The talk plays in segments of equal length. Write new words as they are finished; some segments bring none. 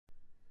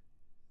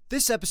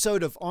This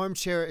episode of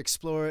Armchair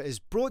Explorer is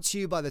brought to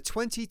you by the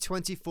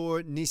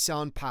 2024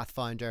 Nissan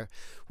Pathfinder.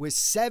 With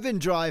 7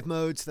 drive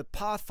modes, the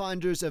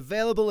Pathfinder's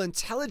available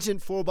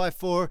intelligent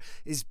 4x4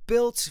 is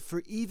built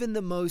for even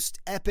the most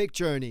epic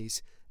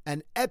journeys.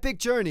 And epic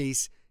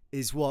journeys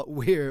is what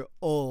we're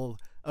all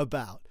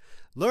about.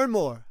 Learn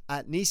more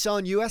at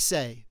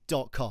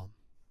nissanusa.com.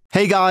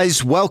 Hey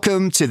guys,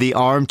 welcome to the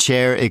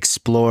Armchair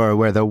Explorer,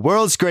 where the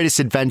world's greatest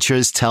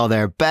adventurers tell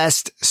their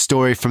best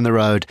story from the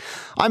road.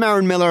 I'm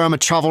Aaron Miller, I'm a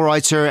travel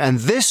writer, and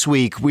this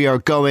week we are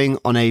going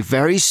on a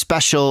very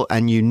special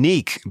and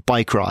unique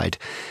bike ride.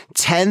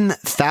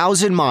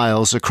 10,000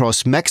 miles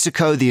across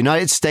Mexico, the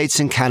United States,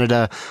 and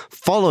Canada,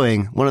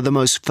 following one of the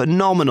most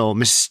phenomenal,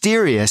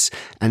 mysterious,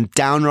 and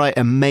downright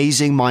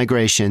amazing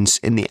migrations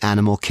in the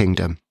animal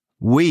kingdom.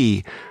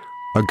 We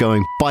are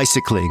going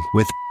bicycling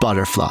with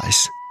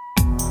butterflies.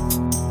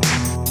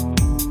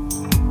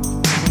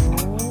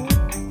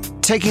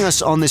 Taking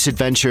us on this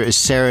adventure is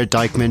Sara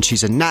Dykman.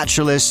 She's a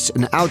naturalist,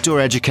 an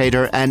outdoor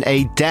educator, and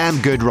a damn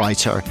good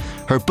writer.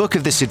 Her book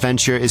of this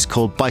adventure is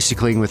called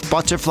Bicycling with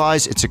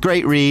Butterflies. It's a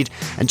great read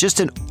and just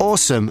an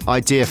awesome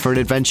idea for an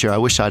adventure. I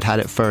wish I'd had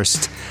it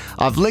first.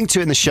 I've linked to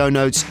it in the show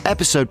notes,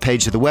 episode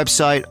page of the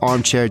website,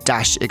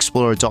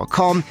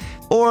 armchair-explorer.com,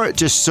 or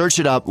just search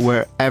it up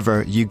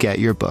wherever you get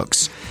your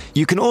books.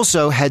 You can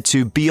also head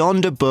to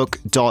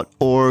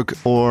beyondabook.org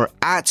or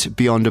at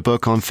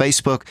beyondabook on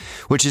Facebook,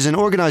 which is an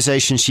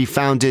organization she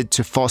founded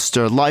to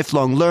foster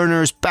lifelong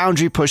learners,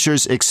 boundary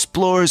pushers,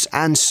 explorers,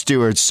 and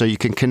stewards, so you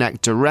can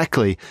connect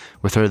directly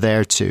with her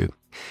there too.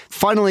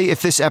 Finally,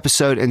 if this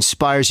episode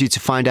inspires you to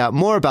find out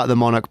more about the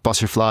Monarch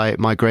butterfly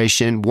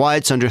migration, why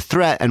it's under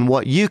threat, and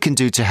what you can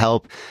do to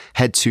help,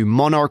 head to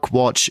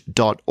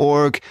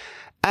monarchwatch.org,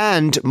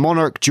 and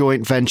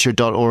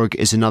monarchjointventure.org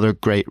is another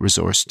great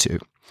resource too.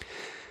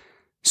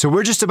 So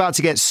we're just about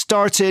to get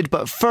started,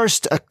 but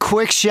first, a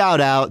quick shout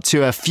out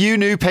to a few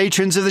new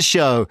patrons of the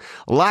show.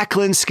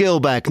 Lachlan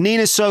Skilbeck,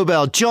 Nina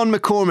Sobel, John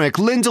McCormick,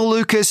 Lyndall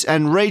Lucas,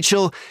 and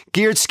Rachel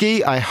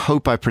Giertzky. I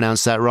hope I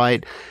pronounced that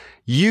right.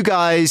 You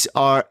guys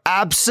are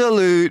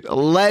absolute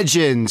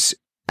legends.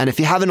 And if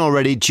you haven't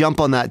already,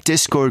 jump on that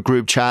Discord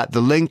group chat.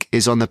 The link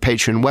is on the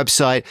Patreon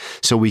website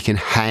so we can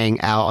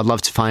hang out. I'd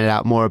love to find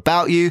out more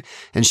about you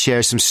and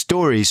share some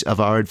stories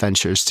of our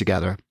adventures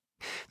together.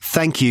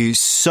 Thank you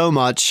so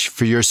much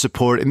for your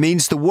support. It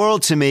means the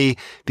world to me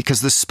because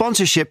the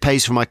sponsorship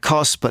pays for my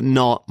costs, but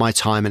not my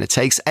time. And it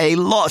takes a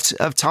lot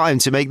of time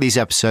to make these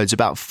episodes,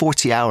 about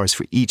 40 hours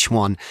for each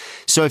one.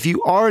 So if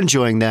you are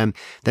enjoying them,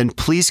 then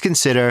please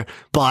consider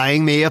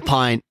buying me a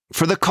pint.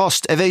 For the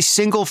cost of a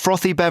single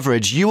frothy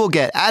beverage, you will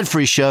get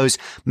ad-free shows,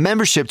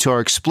 membership to our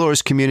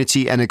Explorers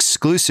community, and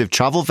exclusive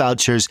travel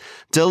vouchers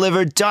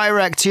delivered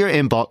direct to your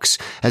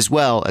inbox, as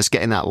well as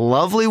getting that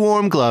lovely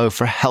warm glow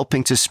for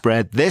helping to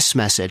spread this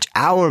message,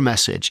 our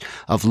message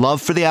of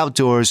love for the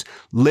outdoors,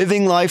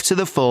 living life to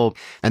the full,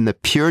 and the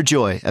pure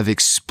joy of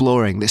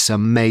exploring this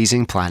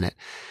amazing planet,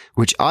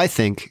 which I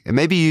think, and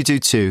maybe you do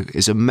too,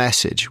 is a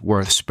message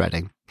worth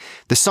spreading.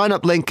 The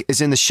sign-up link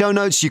is in the show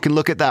notes. You can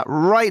look at that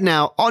right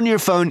now on your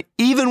phone,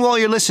 even while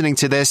you're listening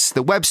to this.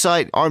 The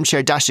website,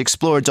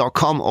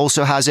 armchair-explorer.com,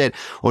 also has it,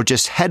 or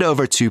just head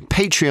over to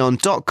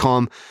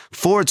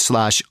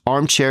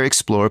patreon.com/Armchair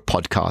Explorer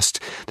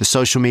Podcast. The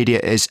social media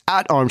is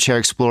at Armchair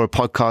Explorer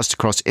Podcast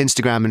across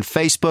Instagram and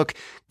Facebook.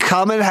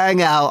 Come and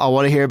hang out. I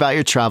want to hear about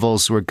your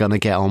travels. We're going to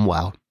get on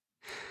well.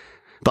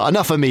 But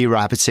enough of me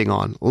rabbiting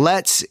on.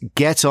 Let's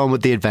get on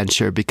with the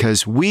adventure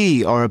because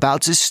we are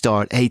about to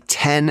start a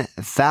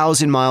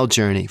 10,000-mile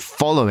journey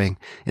following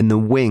in the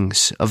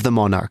wings of the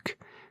Monarch.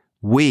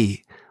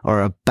 We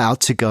are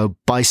about to go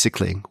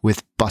bicycling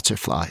with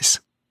butterflies.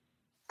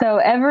 So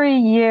every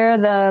year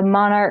the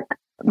Monarch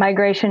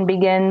migration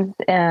begins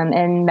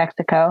in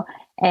Mexico,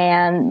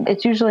 and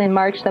it's usually in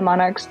March the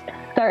Monarchs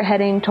start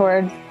heading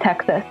towards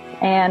Texas.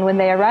 And when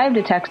they arrive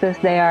to Texas,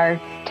 they are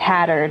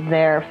tattered,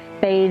 they're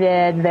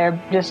faded, they're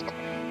just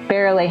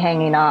barely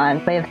hanging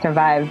on. They have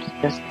survived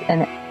just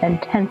an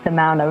intense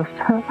amount of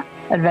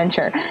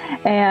adventure.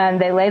 And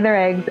they lay their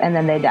eggs and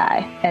then they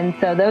die. And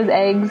so those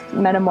eggs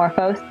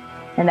metamorphose,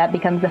 and that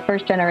becomes the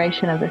first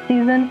generation of the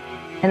season.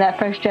 And that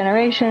first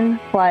generation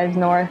flies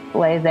north,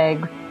 lays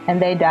eggs,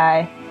 and they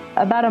die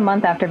about a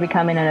month after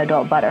becoming an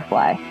adult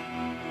butterfly.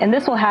 And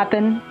this will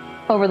happen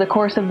over the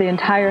course of the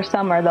entire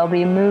summer. They'll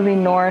be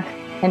moving north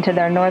into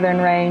their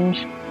northern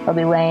range. They'll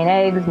be laying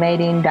eggs,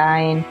 mating,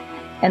 dying.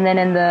 And then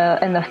in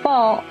the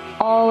fall,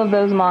 all of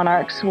those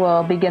monarchs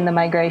will begin the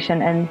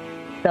migration, and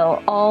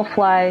they'll all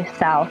fly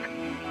south,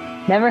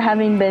 never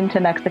having been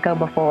to Mexico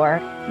before.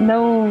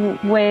 No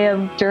way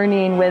of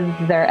journeying with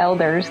their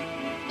elders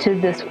to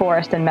this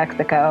forest in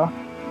Mexico.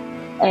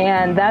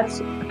 And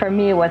that's, for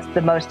me, what's the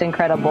most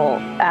incredible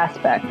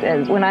aspect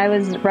is when I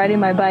was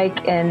riding my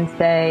bike in,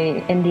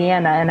 say,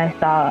 Indiana, and I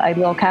saw a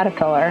little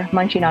caterpillar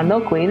munching on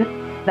milkweed.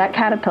 That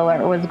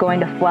caterpillar was going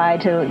to fly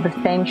to the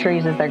same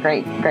trees as their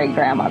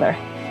great-great-grandmother.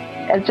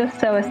 It's just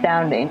so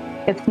astounding.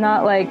 It's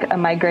not like a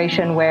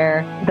migration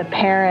where the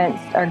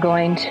parents are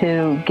going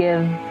to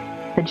give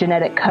the the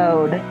genetic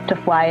code to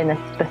fly in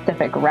a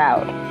specific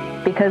route.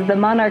 Because the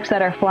monarchs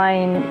that are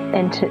flying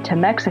into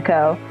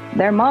Mexico,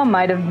 their mom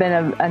might have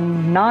been a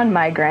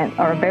non-migrant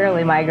or a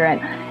barely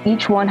migrant.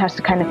 Each one has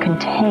to kind of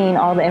contain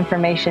all the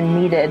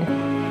information needed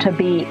to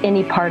be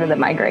any part of the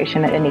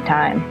migration at any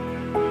time.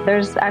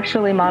 There's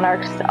actually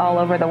monarchs all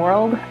over the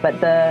world, but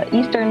the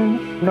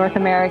Eastern North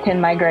American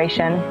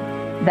migration,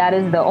 that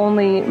is the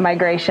only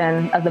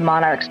migration of the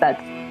monarchs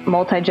that's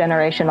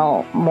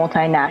multi-generational,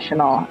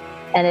 multinational.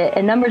 And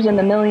it numbers in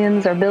the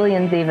millions or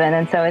billions even,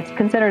 and so it's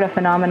considered a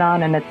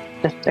phenomenon, and it's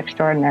just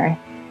extraordinary.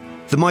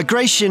 The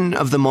migration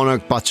of the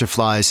monarch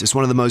butterflies is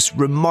one of the most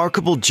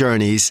remarkable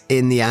journeys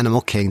in the animal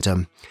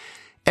kingdom.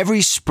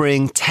 Every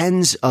spring,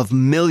 tens of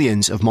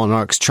millions of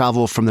monarchs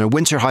travel from their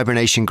winter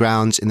hibernation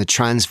grounds in the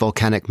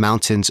transvolcanic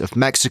mountains of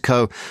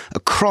Mexico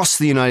across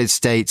the United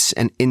States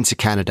and into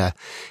Canada.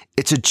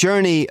 It's a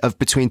journey of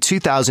between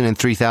 2,000 and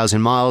 3,000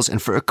 miles,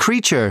 and for a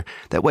creature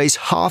that weighs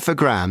half a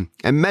gram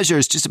and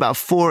measures just about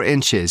 4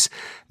 inches,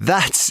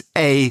 that's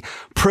a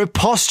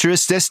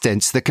preposterous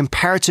distance. The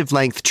comparative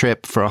length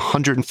trip for a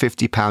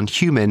 150-pound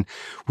human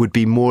would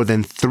be more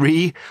than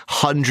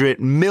 300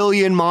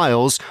 million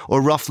miles,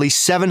 or roughly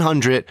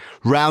 700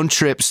 round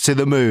trips to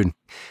the moon.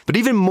 But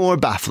even more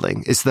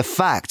baffling is the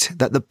fact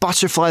that the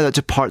butterfly that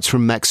departs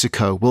from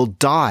Mexico will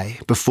die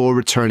before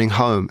returning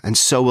home, and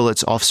so will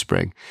its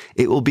offspring.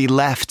 It will be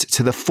left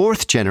to the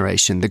 4th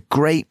generation, the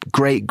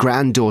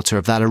great-great-granddaughter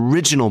of that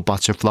original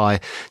butterfly,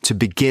 to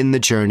begin the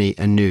journey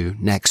anew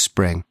next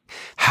spring.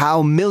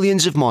 How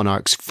millions of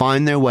monarchs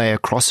find their way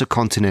across a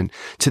continent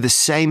to the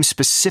same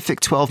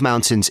specific 12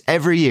 mountains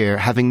every year,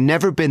 having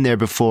never been there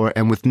before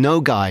and with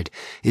no guide,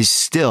 is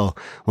still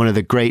one of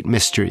the great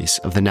mysteries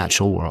of the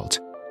natural world.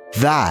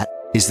 That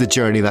is the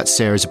journey that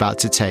Sarah's about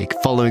to take,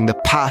 following the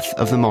path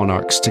of the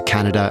monarchs to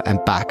Canada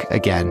and back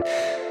again.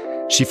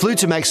 She flew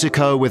to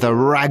Mexico with a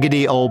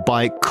raggedy old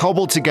bike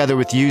cobbled together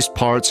with used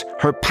parts.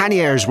 Her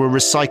panniers were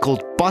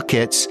recycled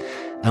buckets,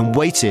 and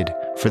waited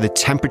for the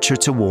temperature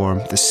to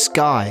warm, the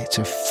sky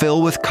to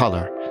fill with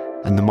color,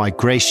 and the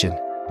migration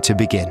to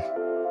begin.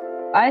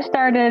 I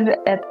started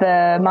at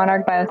the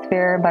Monarch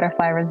Biosphere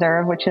Butterfly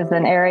Reserve, which is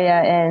an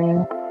area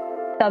in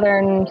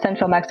southern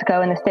central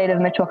Mexico in the state of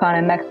Michoacan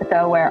in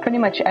Mexico, where pretty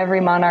much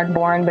every monarch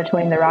born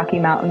between the Rocky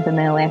Mountains and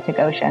the Atlantic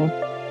Ocean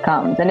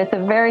comes. And it's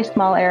a very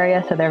small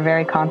area, so they're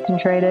very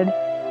concentrated.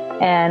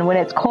 And when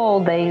it's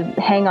cold, they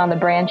hang on the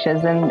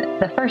branches. And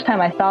the first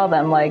time I saw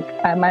them,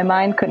 my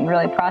mind couldn't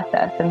really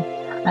process. And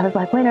I was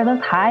like, wait, are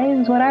those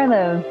hives? What are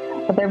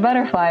those? But they're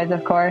butterflies,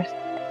 of course.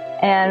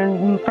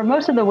 And for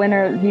most of the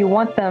winter, you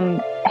want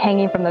them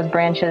hanging from those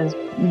branches,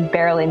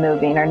 barely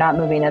moving or not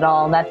moving at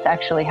all. And that's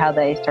actually how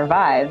they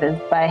survive, is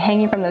by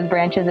hanging from those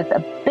branches. It's a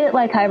bit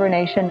like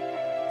hibernation.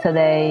 So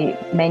they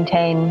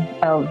maintain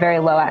a very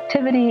low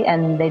activity,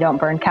 and they don't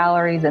burn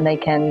calories, and they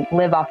can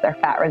live off their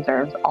fat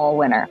reserves all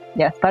winter.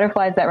 Yes,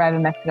 butterflies that arrive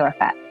in Mexico are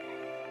fat.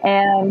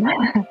 And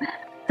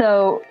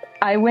so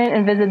I went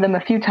and visited them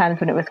a few times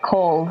when it was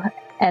cold.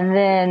 And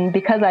then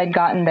because I'd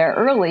gotten there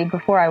early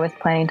before I was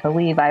planning to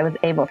leave, I was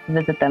able to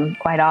visit them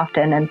quite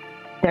often. And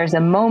there's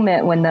a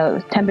moment when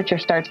the temperature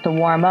starts to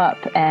warm up,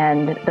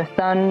 and the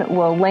sun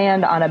will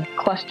land on a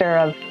cluster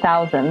of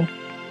thousands,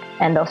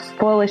 and they'll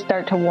slowly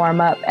start to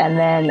warm up. And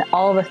then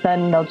all of a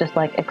sudden they'll just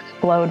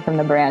explode from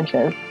the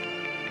branches,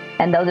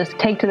 and they'll just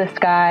take to the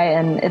sky.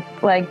 And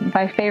it's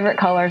my favorite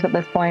colors at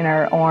this point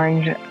are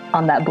orange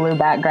on that blue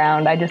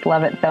background. I just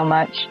love it so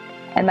much.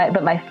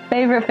 But my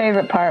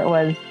favorite part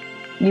was,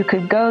 you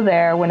could go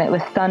there when it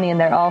was sunny and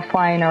they're all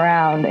flying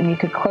around, and you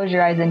could close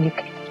your eyes and you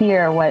could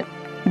hear what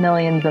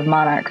millions of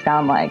monarchs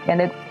sound like. And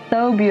it's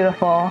so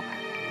beautiful.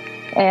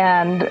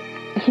 And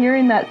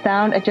hearing that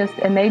sound,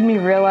 it made me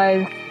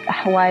realize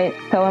why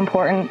it's so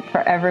important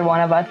for every one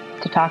of us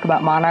to talk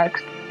about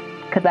monarchs.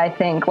 Because I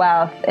think,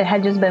 wow, if it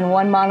had just been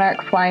one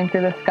monarch flying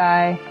through the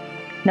sky,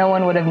 no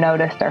one would have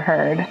noticed or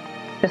heard.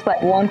 Just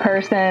one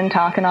person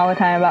talking all the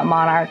time about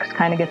monarchs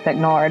kind of gets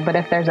ignored. But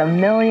if there's a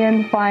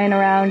million flying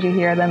around, you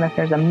hear them. If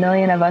there's a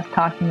million of us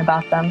talking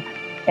about them,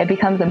 it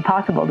becomes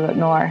impossible to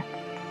ignore.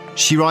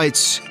 She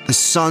writes, the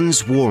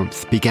sun's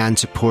warmth began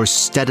to pour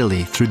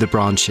steadily through the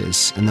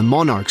branches, and the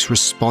monarchs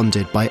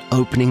responded by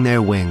opening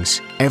their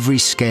wings, every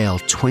scale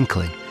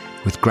twinkling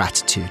with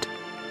gratitude.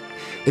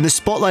 In the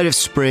spotlight of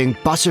spring,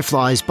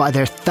 butterflies by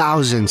their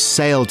thousands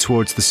sailed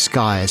towards the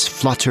sky as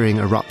fluttering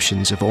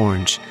eruptions of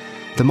orange.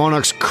 The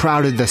monarchs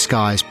crowded the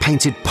skies,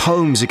 painted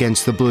poems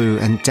against the blue,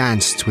 and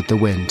danced with the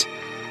wind.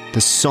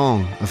 The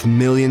song of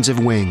millions of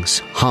wings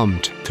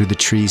hummed through the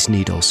trees'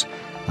 needles,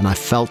 and I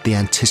felt the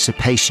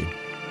anticipation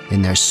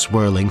in their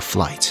swirling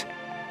flight.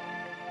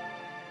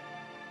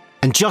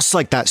 And just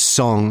like that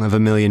song of a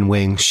million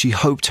wings, she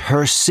hoped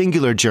her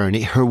singular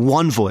journey, her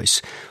one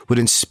voice, would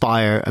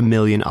inspire a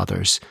million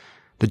others.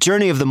 The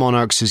journey of the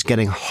monarchs is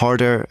getting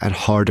harder and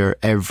harder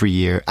every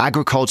year.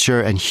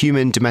 Agriculture and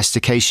human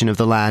domestication of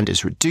the land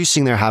is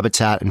reducing their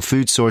habitat and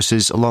food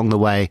sources along the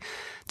way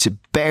to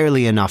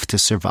barely enough to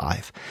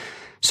survive.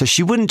 So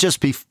she wouldn't just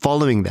be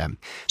following them.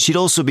 She'd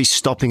also be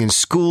stopping in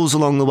schools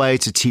along the way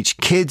to teach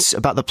kids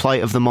about the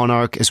plight of the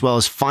monarch, as well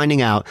as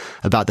finding out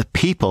about the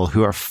people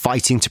who are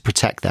fighting to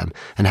protect them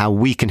and how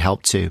we can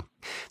help too.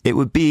 It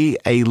would be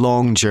a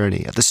long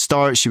journey. At the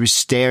start, she was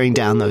staring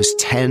down those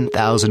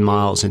 10,000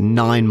 miles in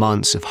 9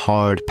 months of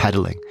hard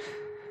pedaling.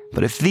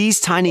 But if these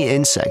tiny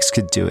insects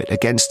could do it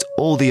against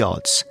all the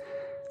odds,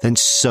 then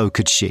so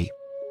could she.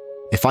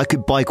 If I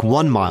could bike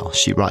 1 mile,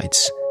 she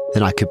writes,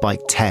 then I could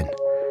bike 10.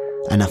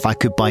 And if I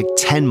could bike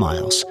 10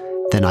 miles,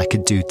 then I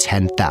could do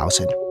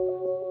 10,000.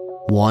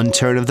 One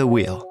turn of the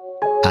wheel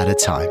at a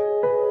time.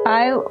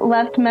 I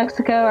left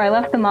Mexico, I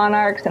left the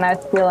Monarchs, and I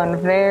was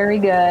feeling very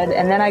good.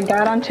 And then I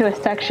got onto a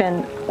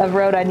section of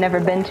road I'd never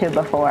been to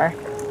before.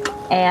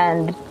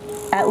 And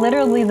at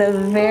literally the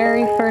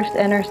very first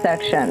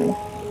intersection,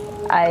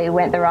 I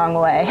went the wrong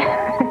way.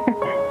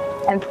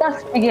 And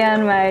thus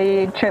began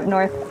my trip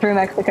north through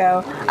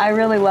Mexico. I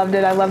really loved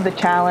it. I loved the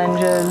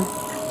challenges.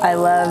 I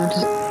loved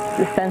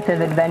the sense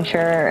of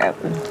adventure.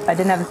 I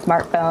didn't have a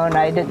smartphone.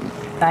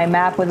 My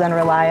map was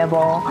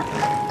unreliable.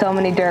 So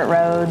many dirt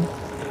roads,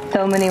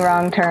 so many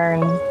wrong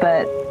turns,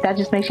 but that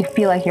just makes you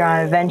feel like you're on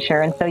an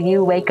adventure. And so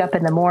you wake up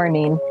in the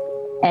morning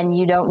and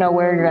you don't know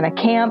where you're going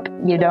to camp.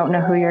 You don't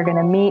know who you're going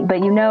to meet, but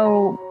you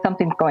know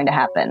something's going to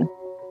happen.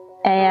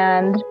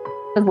 And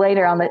it was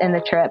later in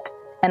the trip,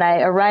 and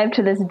I arrived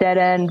to this dead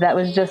end that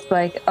was just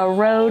like a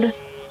road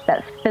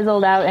that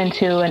fizzled out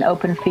into an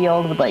open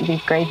field with like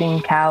these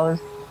grazing cows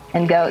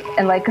and goats.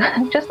 And like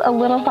just a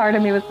little part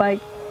of me was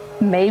like,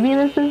 maybe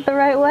this is the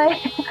right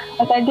way.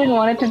 Like I didn't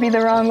want it to be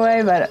the wrong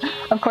way, but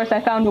of course I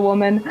found a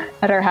woman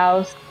at her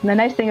house. And the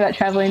nice thing about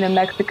traveling in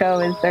Mexico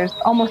is there's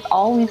almost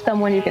always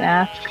someone you can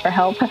ask for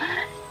help.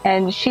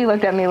 And she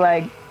looked at me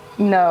like,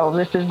 no,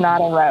 this is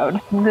not a road.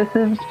 This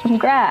is some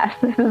grass.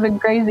 This is a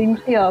grazing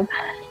field.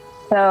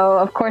 So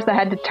of course I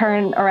had to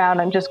turn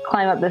around and just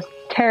climb up this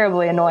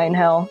terribly annoying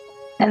hill.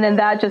 And then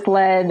that just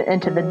led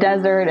into the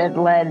desert. It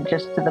led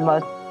just to the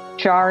most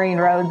jarring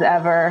roads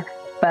ever,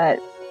 but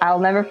I'll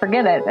never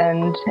forget it.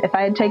 And if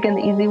I had taken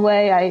the easy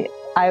way,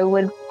 I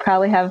would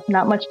probably have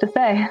not much to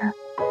say.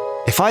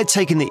 If I had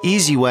taken the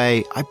easy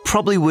way, I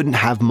probably wouldn't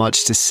have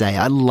much to say.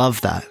 I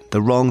love that.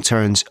 The wrong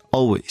turns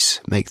always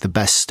make the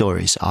best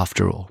stories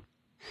after all.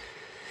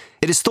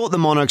 It is thought the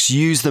monarchs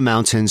used the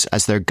mountains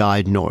as their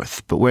guide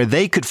north, but where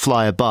they could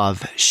fly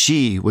above,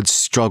 she would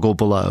struggle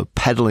below,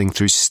 pedaling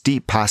through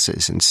steep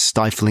passes and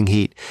stifling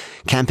heat,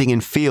 camping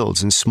in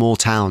fields and small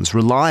towns,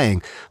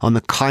 relying on the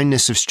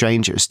kindness of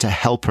strangers to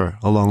help her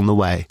along the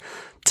way.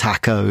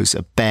 Tacos,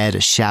 a bed, a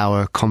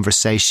shower,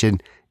 conversation,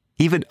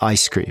 even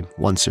ice cream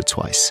once or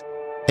twice.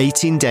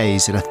 18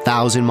 days and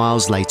 1,000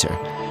 miles later,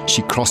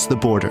 she crossed the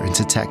border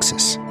into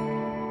Texas.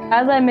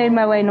 As I made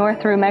my way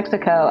north through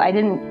Mexico, I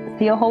didn't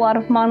see a whole lot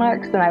of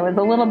monarchs, and I was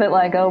a little bit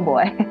like, oh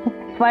boy,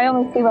 if I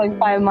only see like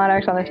 5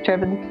 monarchs on this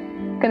trip,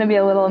 it's going to be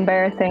a little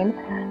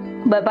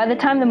embarrassing. But by the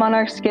time the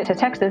monarchs get to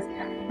Texas,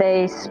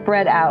 they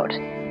spread out.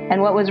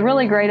 And what was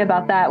really great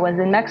about that was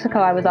in Mexico,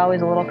 I was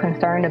always a little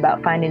concerned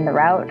about finding the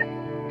route.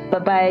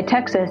 But by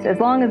Texas,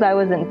 as long as I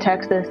was in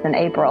Texas in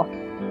April,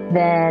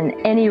 then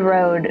any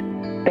road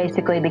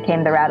basically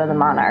became the route of the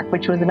monarch,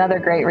 which was another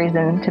great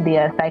reason to be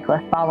a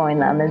cyclist following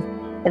them,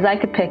 is I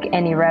could pick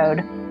any road.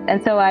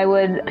 And so I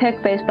would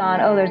pick based on,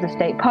 oh, there's a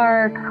state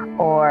park,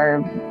 or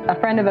a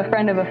friend of a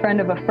friend of a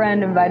friend of a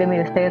friend invited me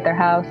to stay at their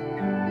house.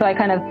 So I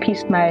kind of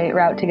pieced my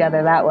route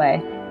together that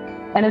way.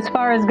 And as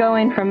far as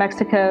going from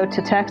Mexico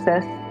to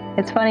Texas,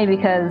 it's funny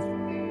because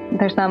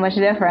there's not much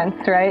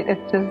difference, right?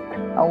 It's just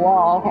a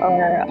wall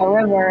or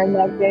a river in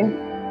that case.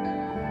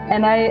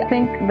 And I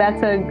think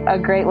that's a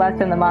great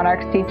lesson the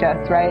monarchs teach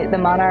us, right? The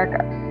monarch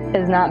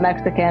is not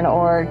Mexican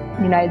or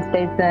United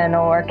Statesman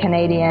or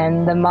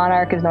Canadian. The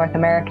monarch is North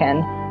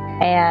American.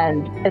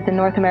 And it's a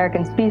North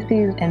American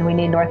species, and we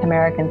need North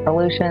American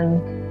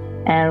solutions,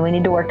 and we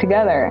need to work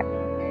together.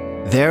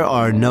 There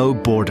are no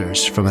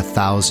borders from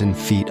 1,000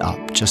 feet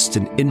up, just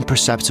an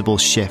imperceptible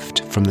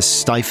shift from the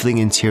stifling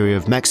interior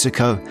of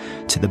Mexico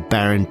to the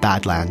barren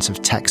badlands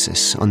of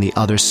Texas on the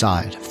other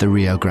side of the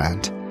Rio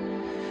Grande.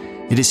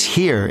 It is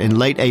here in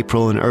late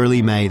April and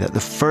early May that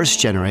the first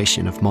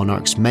generation of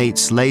monarchs'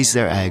 mates lays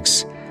their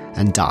eggs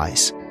and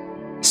dies.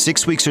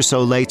 6 weeks or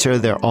so later,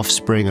 their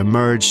offspring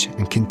emerge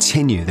and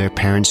continue their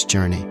parents'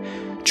 journey,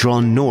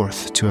 drawn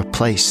north to a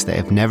place they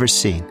have never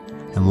seen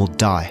and will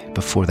die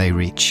before they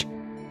reach.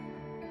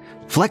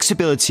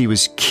 Flexibility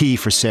was key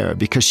for Sara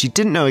because she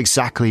didn't know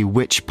exactly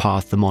which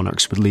path the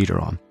monarchs would lead her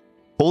on.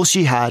 All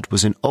she had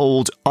was an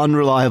old,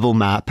 unreliable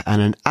map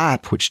and an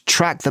app which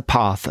tracked the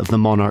path of the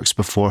monarchs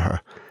before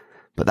her.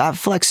 But that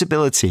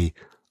flexibility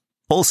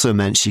also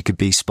meant she could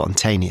be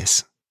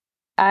spontaneous.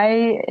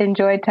 I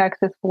enjoyed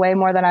Texas way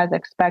more than I was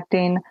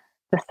expecting.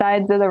 The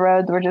sides of the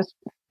roads were just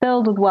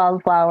filled with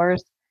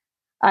wildflowers.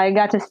 I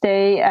got to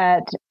stay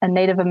at a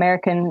Native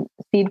American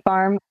seed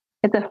farm.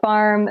 It's a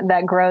farm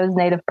that grows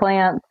native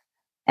plants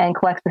and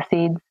collects the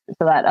seeds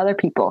so that other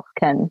people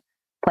can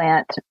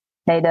plant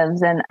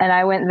natives. And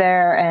I went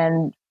there,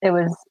 and it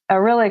was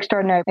a really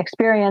extraordinary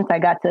experience. I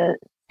got to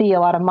see a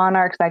lot of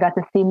monarchs. I got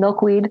to see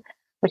milkweed,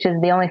 which is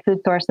the only food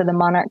source of the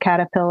monarch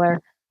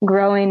caterpillar,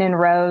 growing in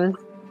rows.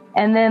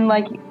 And then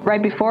like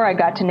right before I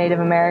got to Native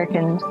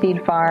American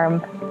Seed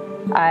Farm,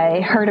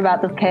 I heard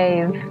about this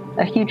cave,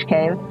 a huge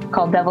cave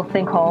called Devil's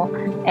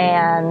Sinkhole.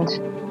 And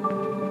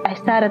I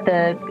sat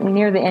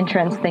near the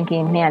entrance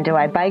thinking, man, do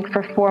I bike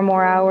for 4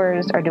 more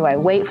hours or do I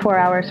wait 4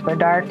 hours for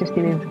dark to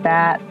see these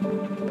bats?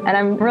 And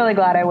I'm really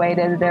glad I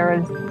waited. There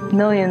was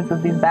millions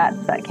of these bats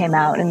that came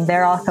out, and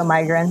they're also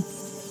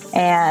migrants.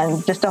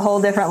 And just a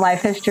whole different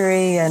life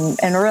history and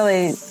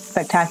really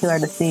spectacular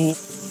to see.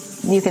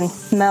 You can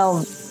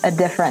smell a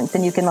difference,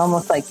 and you can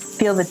almost like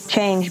feel the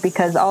change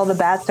because all the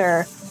bats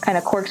are kind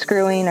of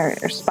corkscrewing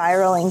or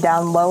spiraling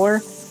down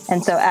lower.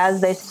 And so as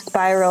they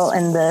spiral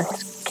in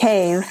this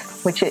cave,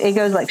 which it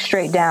goes like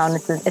straight down,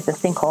 it's a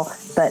sinkhole.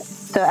 But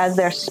so as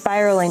they're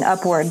spiraling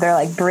upward, they're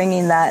like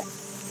bringing that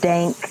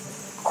dank,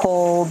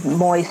 cold,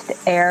 moist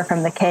air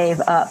from the cave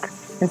up.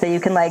 And so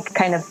you can like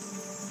kind of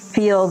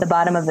feel the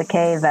bottom of the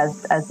cave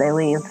as they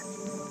leave.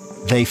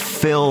 They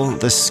fill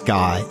the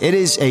sky. It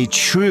is a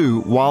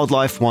true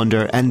wildlife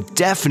wonder and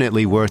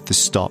definitely worth the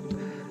stop.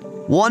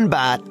 One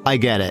bat, I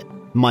get it,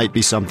 might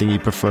be something you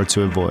prefer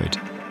to avoid.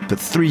 But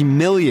 3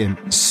 million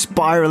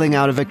spiraling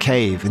out of a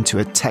cave into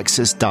a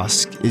Texas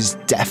dusk is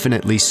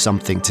definitely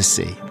something to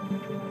see.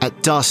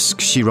 At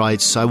dusk, she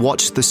writes, I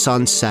watched the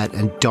sun set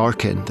and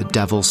darken the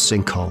Devil's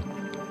Sinkhole.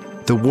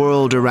 The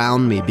world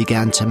around me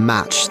began to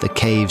match the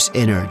cave's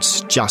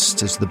innards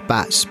just as the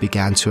bats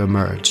began to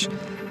emerge.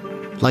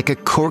 Like a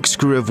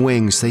corkscrew of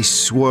wings, they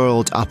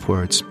swirled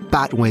upwards.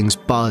 Bat wings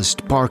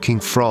buzzed, barking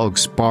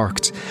frogs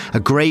barked. A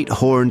great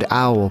horned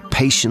owl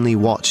patiently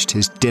watched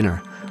his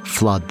dinner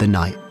flood the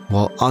night,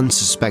 while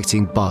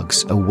unsuspecting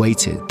bugs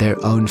awaited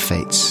their own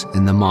fates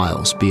in the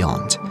miles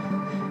beyond.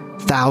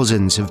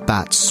 Thousands of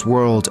bats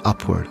swirled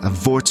upward, a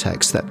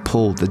vortex that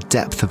pulled the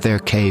depth of their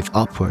cave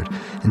upward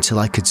until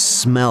I could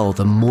smell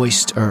the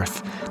moist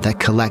earth that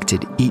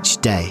collected each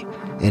day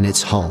in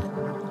its hull.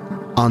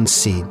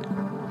 Unseen,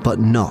 but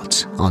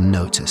not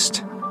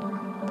unnoticed.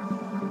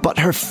 But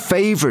her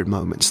favourite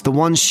moments, the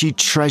ones she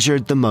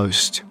treasured the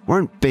most,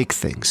 weren't big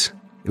things.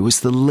 It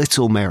was the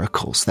little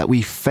miracles that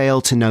we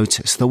fail to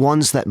notice, the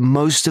ones that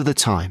most of the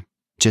time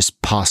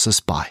just pass us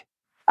by.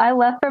 I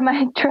left for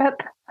my trip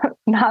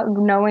not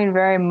knowing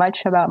very much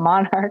about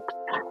monarchs.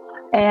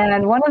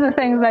 And one of the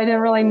things I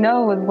didn't really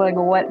know was like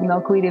what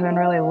milkweed even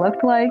really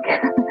looked like.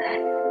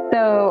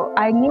 So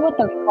I knew what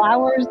the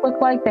flowers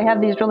look like. They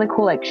have these really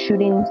cool like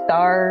shooting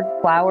star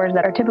flowers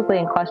that are typically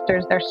in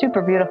clusters. They're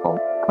super beautiful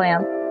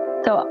plants.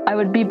 So I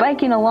would be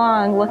biking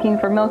along looking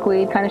for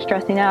milkweed, kind of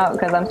stressing out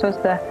because I'm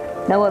supposed to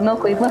know what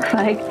milkweed looks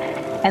like.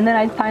 And then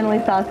I finally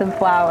saw some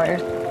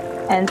flowers.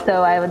 And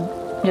so I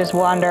would just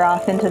wander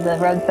off into the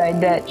roadside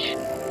ditch.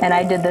 And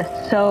I did this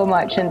so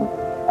much. And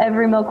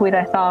every milkweed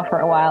I saw for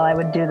a while, I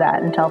would do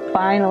that until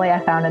finally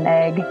I found an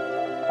egg.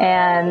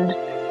 And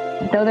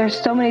though there's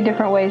so many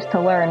different ways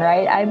to learn,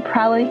 right? I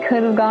probably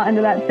could have gotten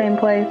to that same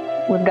place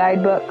with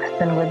guidebooks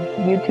and with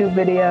YouTube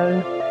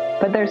videos.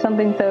 But there's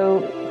something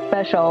so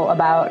special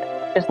about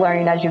just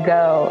learning as you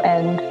go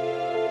and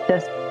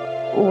just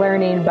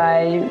learning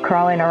by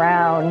crawling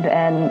around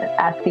and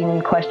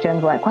asking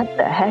questions like, what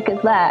the heck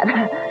is that?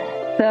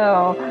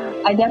 So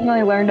I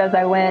definitely learned as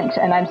I went,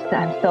 and I'm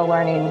still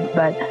learning,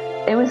 but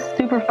it was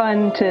super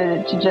fun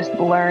to just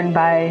learn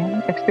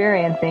by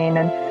experiencing.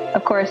 And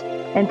of course,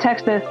 in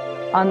Texas,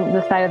 on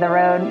the side of the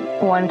road,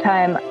 one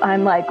time,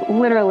 I'm like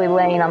literally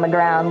laying on the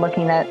ground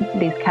looking at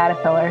these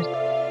caterpillars,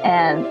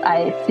 and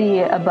I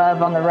see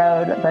above on the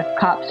road, the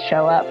cops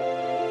show up,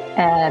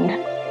 and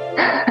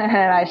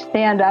I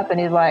stand up, and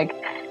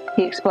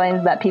he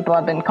explains that people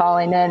have been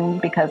calling in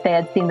because they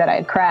had seen that I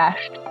had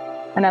crashed.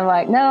 And I'm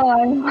like, no,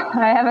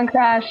 I haven't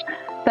crashed.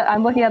 So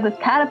I'm looking at this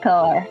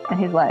caterpillar. And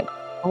he's like,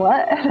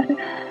 what?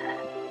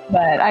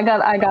 But I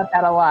got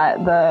that a lot.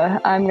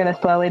 I'm going to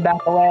slowly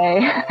back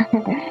away.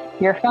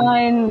 You're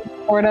fine,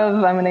 sort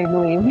of. I'm going to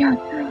leave.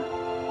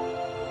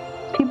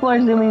 People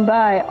are zooming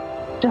by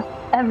just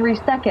every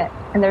second.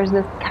 And there's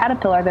this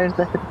caterpillar. There's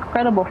this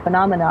incredible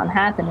phenomenon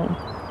happening.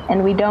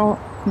 And we don't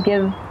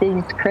give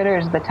these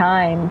critters the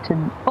time to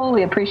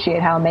fully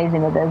appreciate how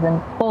amazing it is and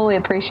fully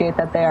appreciate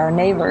that they are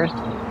neighbors,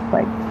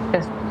 like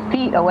just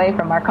feet away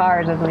from our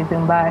cars as we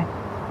zoom by.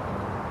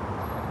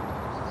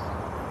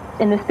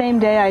 In the same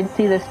day, I'd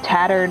see this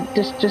tattered,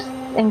 just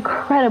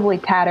incredibly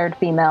tattered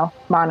female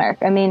monarch.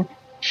 I mean,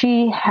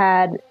 she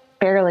had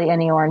barely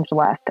any orange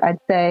left. I'd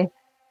say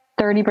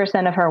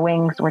 30% of her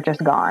wings were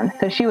just gone.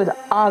 So she was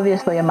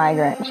obviously a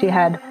migrant. She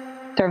had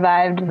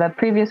survived the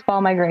previous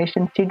fall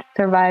migration. She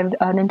survived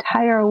an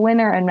entire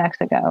winter in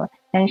Mexico.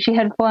 And she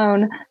had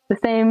flown the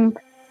same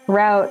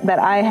route that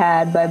I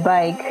had by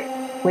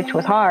bike, which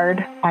was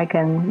hard. I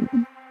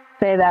can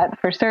say that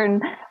for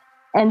certain.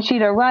 And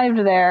she'd arrived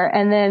there.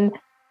 And then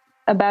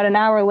about an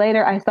hour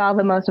later, I saw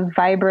the most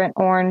vibrant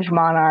orange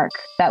monarch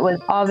that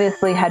was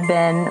obviously had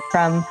been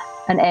from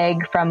an egg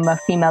from a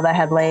female that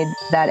had laid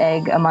that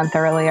egg a month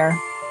earlier.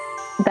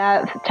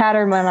 that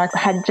tattered monarch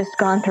had just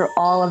gone through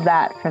all of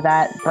that for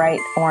that bright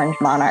orange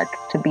monarch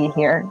to be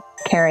here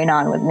carrying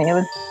on with me. It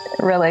was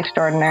really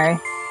extraordinary.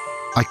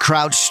 I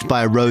crouched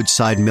by a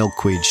roadside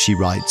milkweed, she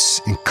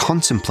writes, and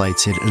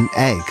contemplated an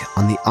egg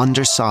on the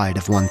underside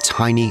of one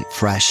tiny,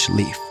 fresh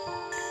leaf.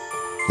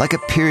 Like a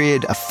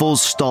period, a full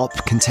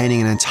stop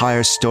containing an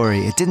entire story,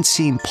 it didn't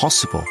seem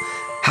possible.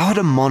 How had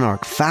a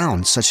monarch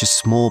found such a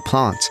small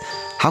plant?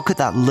 How could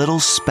that little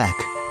speck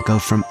go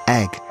from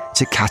egg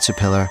to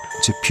caterpillar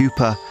to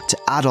pupa to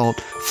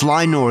adult,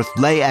 fly north,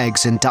 lay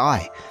eggs and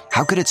die?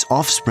 How could its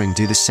offspring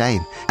do the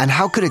same? And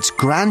how could its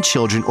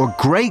grandchildren or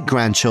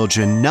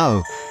great-grandchildren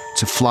know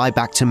to fly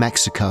back to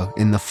Mexico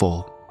in the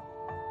fall?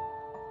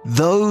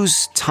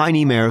 Those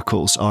tiny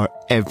miracles are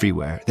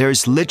everywhere. There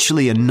is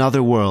literally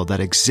another world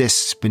that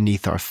exists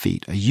beneath our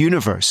feet, a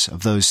universe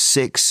of those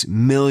 6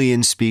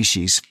 million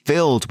species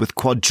filled with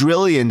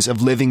quadrillions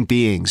of living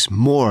beings,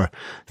 more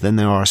than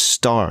there are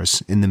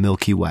stars in the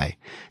Milky Way.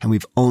 And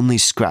we've only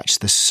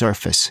scratched the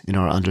surface in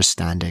our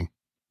understanding.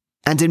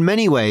 And in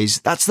many ways,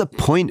 that's the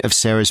point of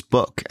Sara's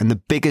book and the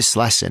biggest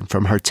lesson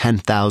from her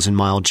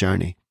 10,000-mile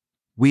journey.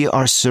 We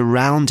are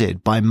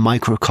surrounded by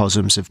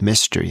microcosms of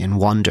mystery and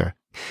wonder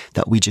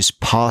that we just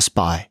pass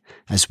by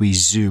as we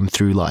zoom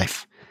through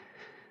life.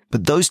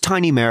 But those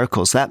tiny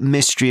miracles, that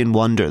mystery and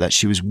wonder that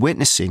she was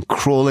witnessing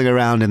crawling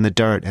around in the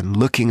dirt and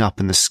looking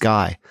up in the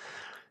sky,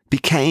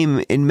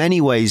 became in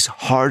many ways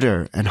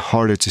harder and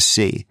harder to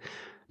see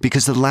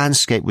because the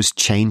landscape was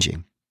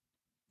changing.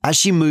 As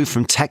she moved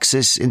from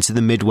Texas into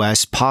the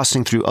Midwest,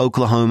 passing through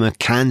Oklahoma,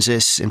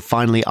 Kansas, and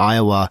finally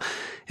Iowa,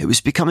 it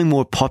was becoming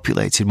more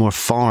populated, more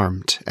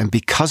farmed, and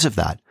because of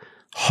that,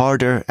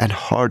 harder and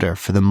harder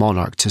for the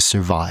monarch to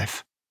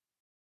survive.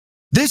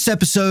 This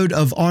episode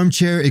of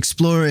Armchair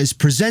Explorer is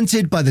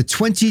presented by the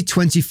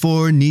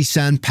 2024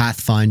 Nissan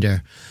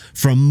Pathfinder.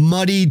 From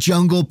muddy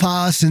jungle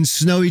paths and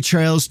snowy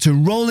trails to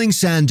rolling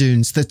sand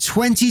dunes, the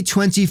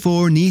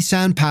 2024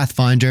 Nissan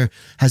Pathfinder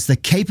has the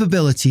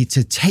capability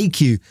to take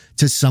you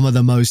to some of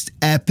the most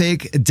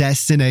epic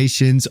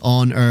destinations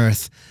on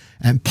Earth.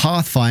 And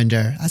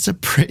Pathfinder, that's a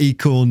pretty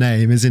cool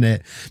name, isn't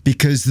it?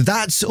 Because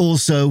that's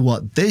also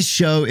what this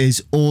show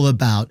is all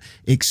about.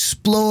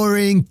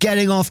 Exploring,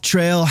 getting off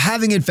trail,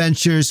 having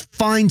adventures,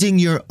 finding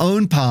your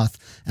own path,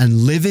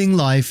 and living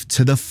life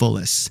to the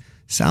fullest.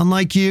 Sound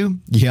like you?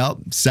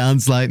 Yup,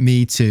 sounds like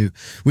me too.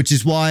 Which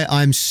is why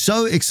I'm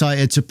so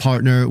excited to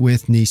partner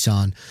with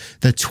Nissan.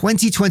 The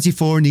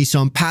 2024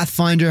 Nissan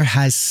Pathfinder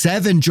has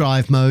 7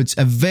 drive modes,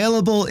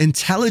 available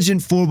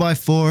intelligent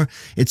 4x4.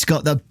 It's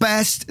got the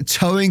best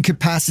towing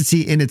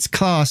capacity in its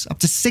class, up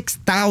to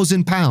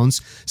 6,000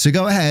 pounds. So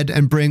go ahead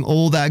and bring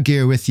all that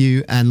gear with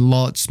you and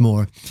lots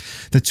more.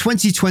 The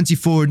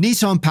 2024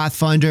 Nissan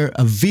Pathfinder,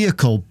 a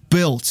vehicle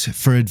built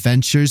for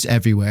adventures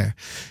everywhere.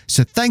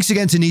 So thanks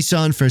again to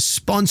Nissan for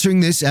sponsoring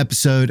this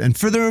episode and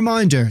for the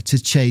reminder to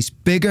chase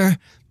bigger,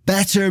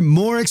 better,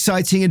 more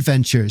exciting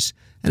adventures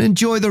and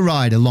enjoy the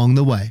ride along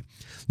the way.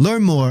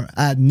 Learn more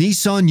at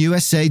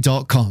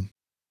nissanusa.com.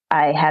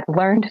 I had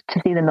learned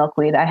to see the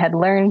milkweed. I had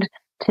learned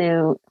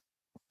to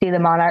see the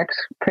monarchs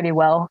pretty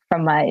well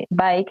from my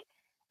bike.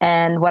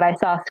 And what I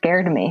saw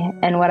scared me.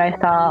 And what I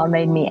saw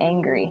made me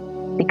angry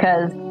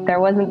because there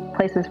wasn't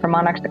places for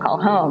monarchs to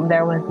call home.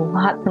 There was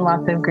lots and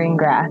lots of green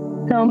grass.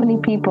 So many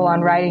people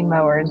on riding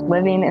mowers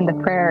living in the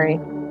prairie,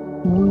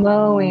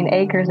 mowing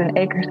acres and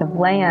acres of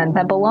land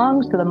that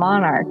belongs to the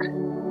monarchs.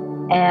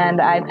 And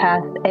I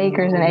passed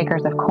acres and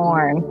acres of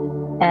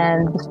corn.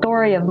 And the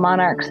story of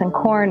monarchs and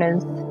corn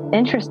is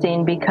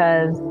interesting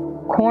because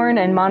corn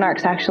and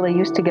monarchs actually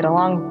used to get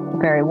along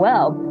very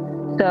well.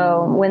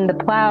 So when the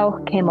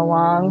plow came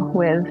along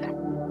with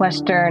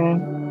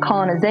Western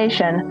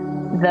colonization,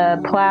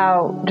 the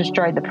plow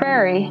destroyed the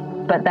prairie,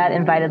 but that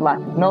invited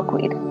lots of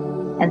milkweed.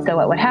 And so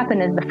what would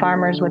happen is the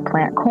farmers would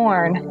plant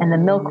corn and the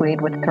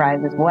milkweed would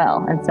thrive as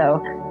well. And so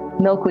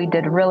milkweed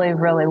did really,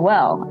 really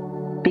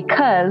well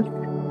because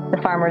the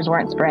farmers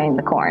weren't spraying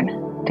the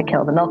corn to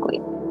kill the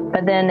milkweed.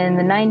 But then in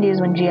the 90s,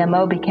 when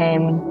GMO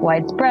became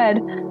widespread,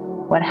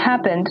 what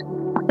happened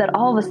was that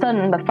all of a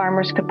sudden the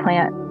farmers could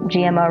plant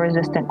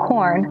GMO-resistant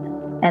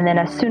corn. And then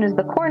as soon as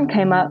the corn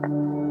came up,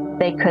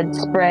 they could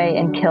spray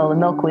and kill the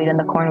milkweed and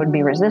the corn would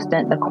be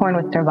resistant, the corn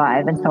would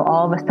survive. And so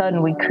all of a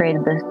sudden we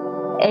created this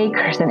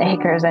acres and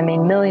acres,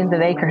 millions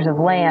of acres of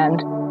land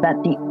that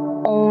the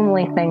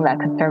only thing that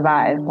could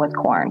survive was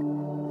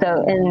corn.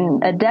 So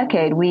in a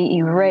decade, we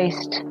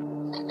erased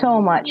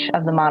so much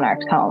of the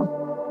monarch's home.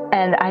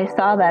 And I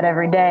saw that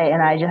every day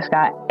and I just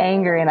got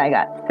angry and I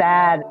got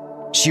sad.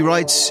 She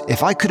writes,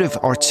 if I could have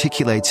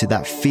articulated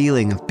that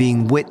feeling of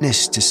being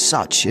witness to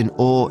such an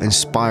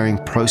awe-inspiring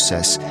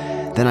process,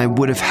 then I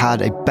would have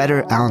had a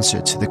better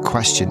answer to the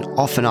question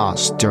often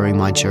asked during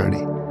my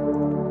journey.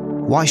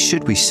 Why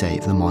should we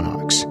save the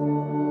monarchs?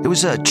 It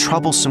was a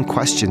troublesome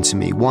question to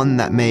me, one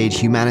that made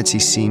humanity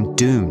seem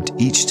doomed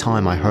each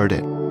time I heard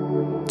it.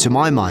 To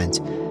my mind,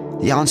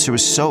 the answer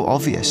was so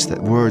obvious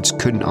that words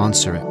couldn't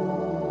answer it.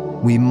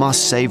 We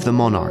must save the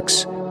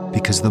monarchs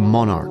because the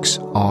monarchs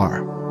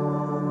are.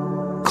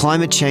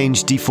 Climate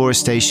change,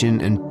 deforestation,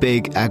 and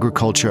big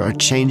agriculture are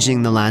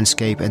changing the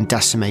landscape and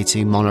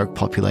decimating monarch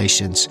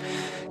populations.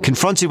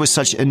 Confronted with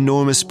such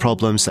enormous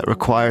problems that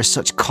require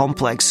such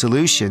complex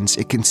solutions,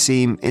 it can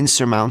seem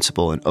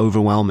insurmountable and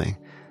overwhelming.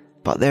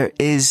 But there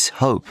is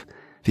hope,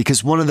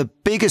 because one of the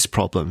biggest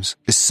problems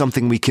is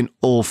something we can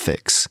all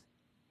fix: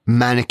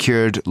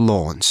 manicured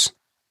lawns.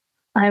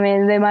 I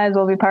mean, they might as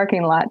well be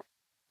parking lots.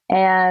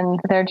 And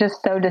they're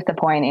just so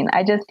disappointing.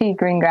 I just see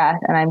green grass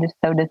and I'm just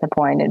so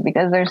disappointed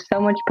because there's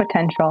so much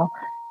potential.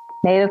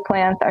 Native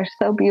plants are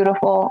so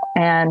beautiful,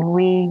 and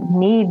we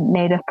need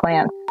native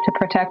plants to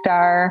protect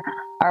our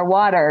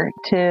water,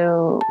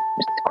 to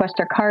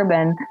sequester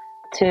carbon,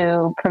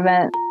 to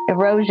prevent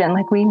erosion.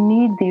 Like, we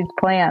need these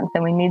plants,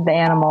 and we need the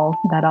animals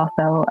that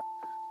also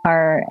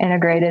are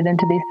integrated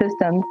into these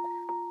systems.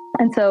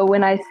 And so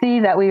when I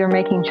see that we are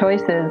making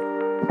choices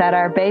that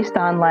are based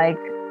on like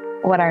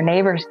what our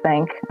neighbors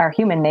think, our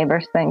human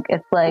neighbors think,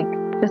 it's like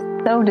just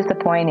so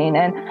disappointing.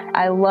 And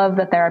I love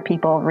that there are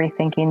people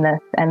rethinking this,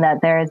 and that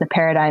there is a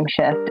paradigm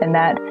shift, and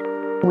that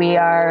we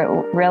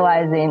are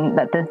realizing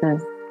that this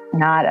is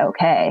not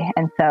okay.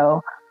 And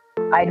so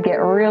I'd get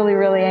really,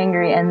 really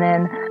angry, and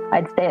then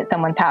I'd stay at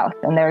someone's house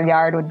and their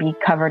yard would be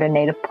covered in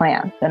native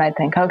plants. And I'd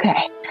think, okay,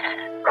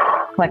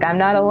 like, I'm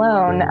not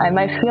alone. I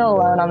might feel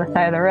alone on the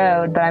side of the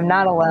road, but I'm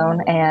not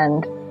alone.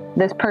 And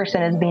this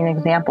person is being an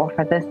example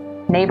for this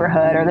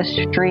neighborhood or the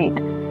street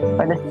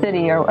or the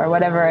city or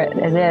whatever it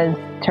is,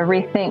 to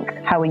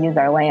rethink how we use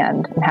our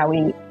land and how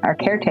we are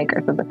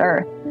caretakers of this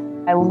earth.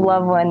 I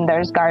love when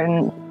there's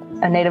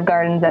native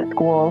gardens at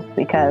schools,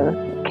 because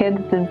kids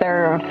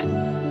deserve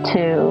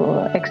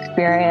to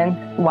experience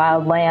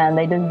wild land.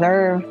 They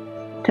deserve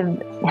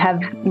to have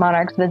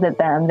monarchs visit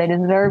them. They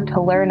deserve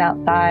to learn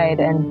outside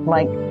and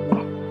like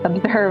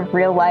observe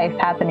real life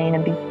happening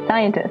and be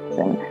scientists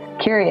and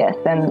curious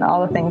and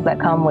all the things that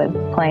come with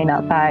playing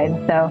outside.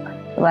 So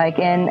like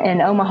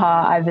in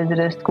Omaha, I visited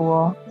a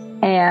school,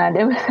 and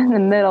it was in the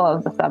middle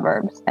of the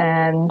suburbs,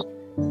 and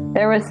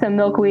there was some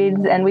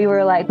milkweeds, and we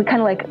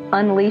kind of like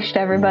unleashed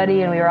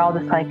everybody, and we were all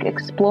just like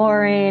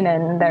exploring,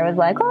 and there was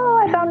like, oh,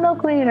 I found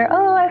milkweed, or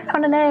oh, I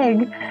found an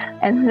egg.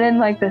 And then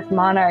like this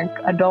monarch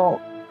adult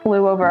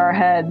flew over our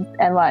heads,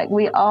 and like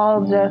we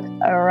all just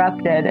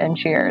erupted in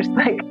cheers.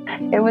 Like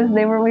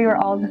we were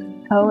all just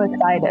so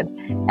excited.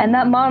 And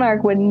that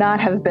monarch would not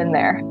have been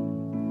there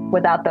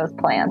without those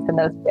plants and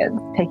those kids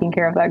taking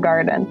care of that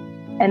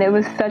garden. And it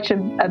was such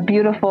a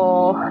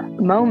beautiful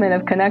moment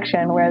of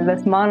connection, where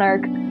this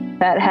monarch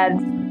that had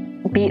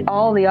beat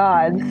all the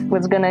odds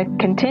was going to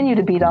continue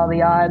to beat all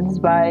the odds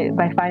by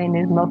finding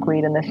these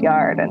milkweed in this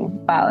yard.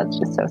 And wow, it's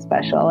just so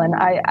special. And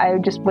I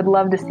just would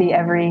love to see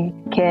every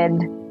kid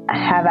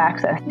have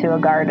access to a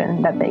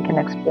garden that they can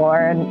explore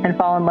and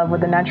fall in love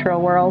with the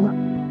natural world.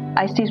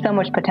 I see so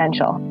much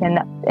potential, and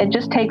it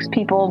just takes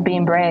people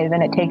being brave,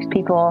 and it takes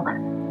people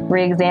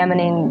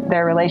re-examining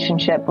their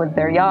relationship with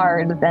their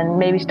yards, and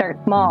maybe start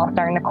small,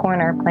 start in a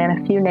corner,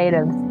 plant a few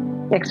natives,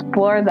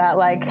 explore that,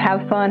 like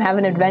have fun, have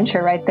an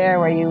adventure right there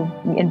where you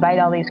invite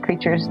all these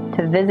creatures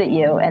to visit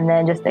you, and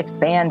then just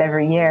expand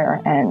every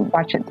year and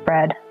watch it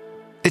spread.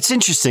 It's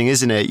interesting,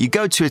 isn't it? You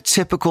go to a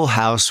typical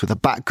house with a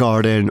back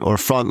garden or a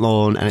front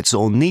lawn, and it's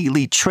all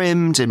neatly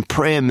trimmed and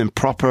prim and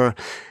proper.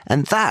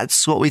 And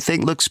that's what we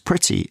think looks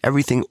pretty,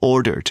 everything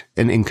ordered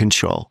and in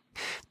control.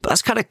 But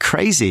that's kind of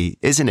crazy,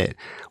 isn't it?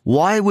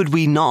 Why would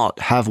we not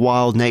have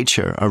wild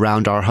nature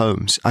around our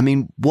homes? I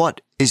mean,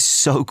 what is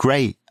so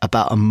great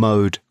about a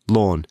mowed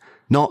lawn?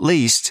 Not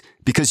least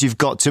because you've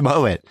got to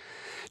mow it.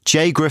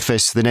 Jay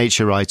Griffiths, the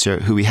nature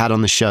writer who we had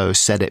on the show,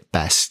 said it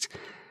best.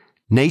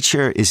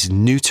 Nature is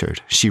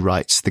neutered, she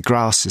writes. The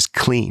grass is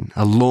clean,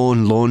 a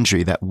lawn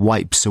laundry that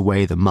wipes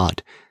away the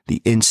mud,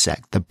 the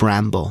insect, the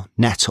bramble,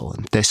 nettle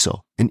and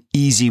thistle, an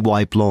easy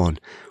wipe lawn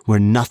where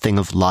nothing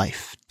of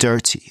life,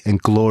 dirty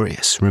and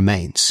glorious,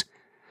 remains.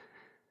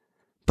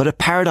 But a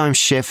paradigm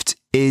shift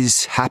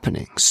is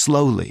happening,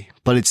 slowly,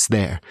 but it's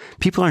there.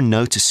 People are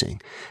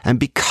noticing. And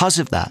because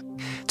of that,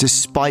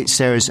 despite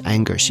Sara's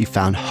anger, she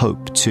found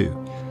hope too.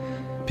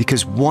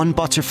 Because one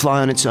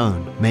butterfly on its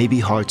own may be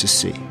hard to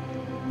see,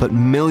 but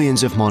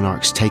millions of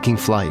monarchs taking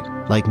flight,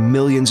 like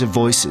millions of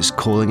voices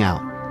calling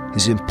out,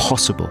 is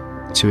impossible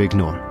to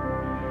ignore.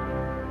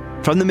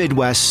 From the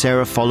Midwest,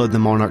 Sara followed the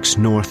monarchs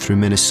north through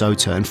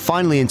Minnesota and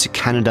finally into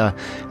Canada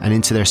and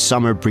into their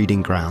summer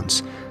breeding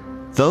grounds.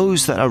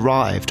 Those that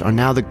arrived are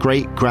now the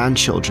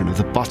great-grandchildren of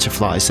the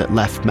butterflies that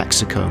left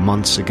Mexico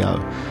months ago,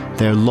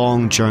 their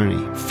long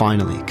journey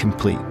finally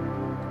complete.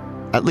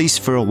 At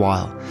least for a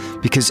while,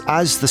 because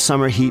as the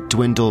summer heat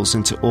dwindles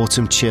into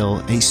autumn chill,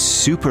 a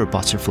super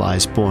butterfly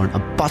is born, a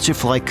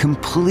butterfly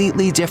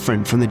completely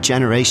different from the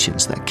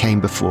generations that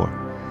came before.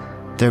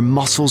 Their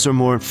muscles are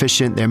more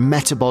efficient, their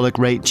metabolic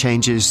rate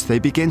changes, they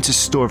begin to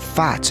store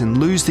fat and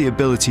lose the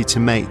ability to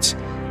mate.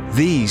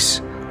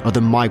 These are the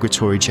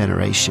migratory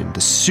generation, the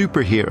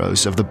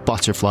superheroes of the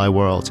butterfly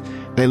world.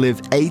 They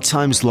live 8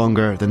 times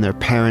longer than their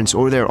parents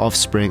or their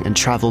offspring and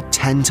travel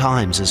 10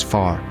 times as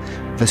far.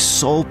 The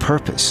sole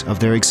purpose of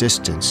their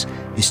existence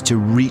is to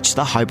reach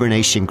the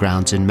hibernation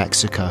grounds in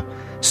Mexico,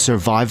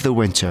 survive the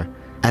winter,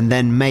 and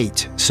then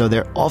mate so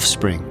their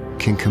offspring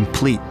can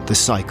complete the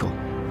cycle.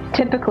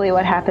 Typically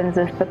what happens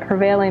is the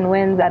prevailing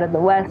winds out of the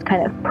west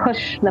kind of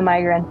push the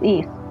migrants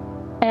east.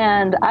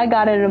 And I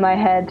got it in my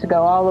head to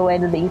go all the way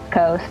to the East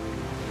Coast.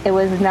 It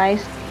was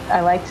nice. I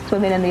liked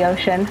swimming in the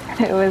ocean.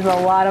 It was a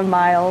lot of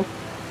miles.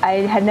 I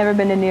had never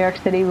been to New York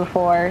City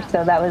before,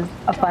 so that was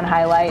a fun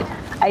highlight.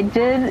 I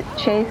did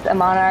chase a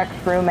monarch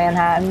through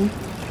Manhattan.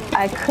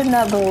 I could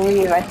not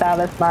believe I saw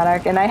this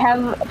monarch, and I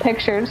have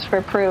pictures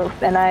for proof,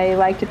 and I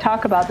like to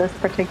talk about this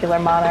particular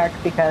monarch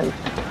because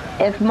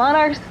if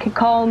monarchs can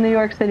call New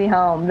York City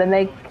home, then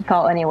they can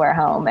call anywhere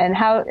home. And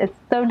how it's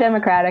so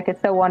democratic,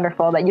 it's so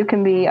wonderful that you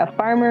can be a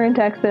farmer in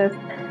Texas,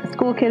 a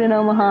school kid in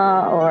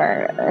Omaha,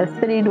 or a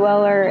city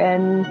dweller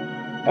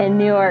in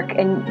New York,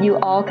 and you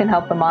all can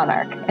help the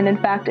monarch. And in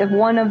fact, if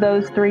one of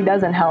those three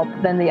doesn't help,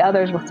 then the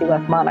others will see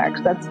less monarchs.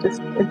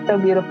 It's so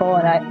beautiful,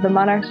 and the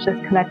monarchs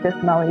just connect us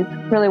in all these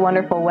really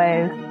wonderful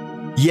ways.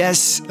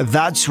 Yes,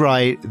 that's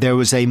right. There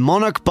was a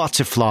monarch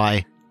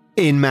butterfly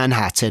in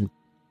Manhattan.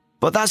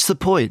 But that's the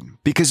point,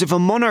 because if a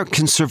monarch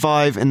can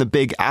survive in the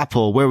Big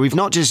Apple, where we've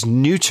not just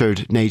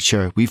neutered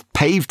nature, we've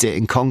paved it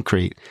in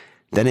concrete,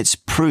 then it's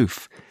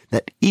proof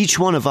that each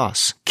one of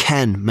us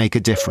can make a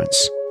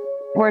difference.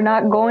 We're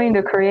not going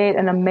to create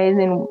an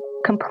amazing,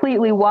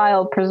 completely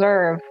wild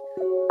preserve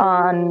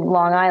on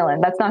Long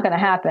Island. That's not going to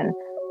happen.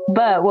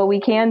 But what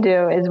we can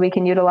do is we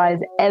can utilize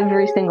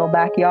every single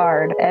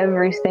backyard,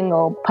 every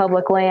single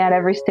public land,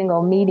 every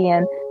single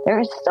median. There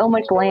is so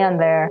much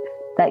land there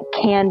that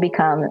can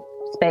become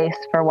space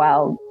for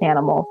wild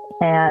animals.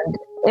 And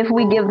if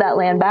we give that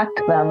land back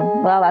to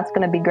them, well, that's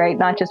going to be great,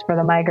 not just for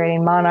the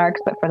migrating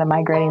monarchs, but for the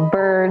migrating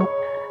birds,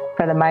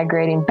 for the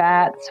migrating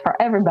bats, for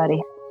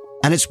everybody.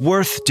 And it's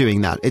worth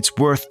doing that. It's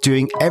worth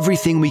doing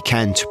everything we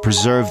can to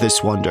preserve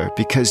this wonder,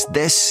 because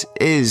this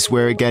is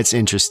where it gets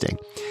interesting.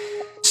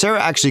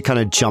 Sara actually kind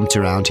of jumped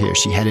around here.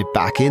 She headed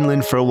back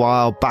inland for a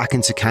while, back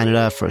into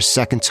Canada for a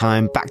second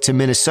time, back to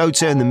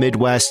Minnesota in the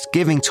Midwest,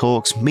 giving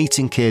talks,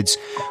 meeting kids,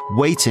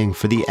 waiting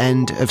for the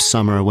end of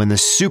summer when the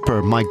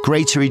super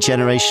migratory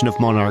generation of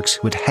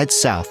monarchs would head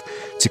south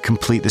to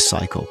complete the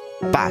cycle,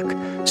 back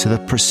to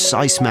the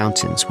precise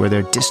mountains where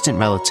their distant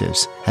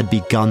relatives had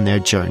begun their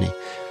journey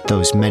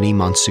those many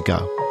months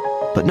ago.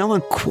 But no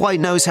one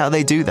quite knows how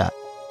they do that.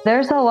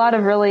 There's a lot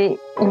of really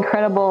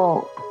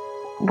incredible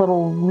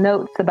little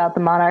notes about the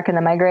monarch and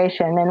the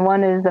migration. And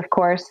one is, of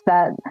course,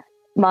 that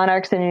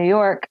monarchs in New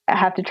York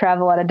have to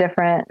travel at a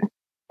different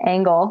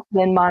angle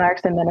than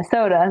monarchs in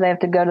Minnesota. They have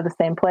to go to the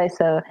same place.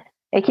 So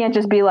it can't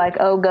just be like,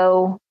 oh,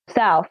 go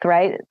south,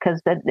 right?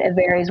 Because it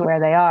varies where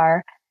they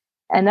are.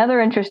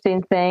 Another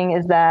interesting thing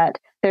is that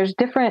there's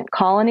different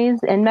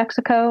colonies in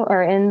Mexico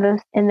or in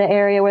the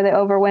area where they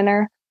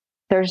overwinter.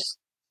 There's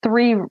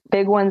 3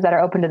 big ones that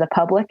are open to the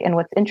public. And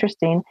what's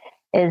interesting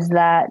is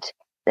that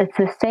it's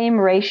the same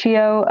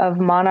ratio of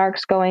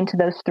monarchs going to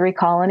those 3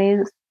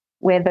 colonies,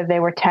 whether they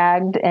were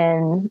tagged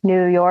in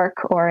New York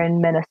or in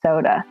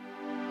Minnesota.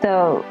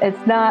 So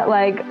it's not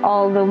like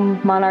all the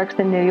monarchs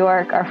in New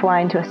York are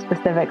flying to a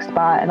specific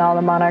spot and all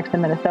the monarchs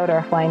in Minnesota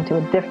are flying to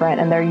a different,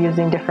 and they're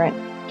using different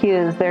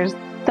cues. There's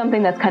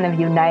something that's kind of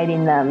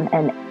uniting them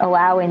and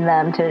allowing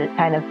them to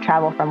kind of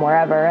travel from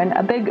wherever. And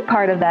a big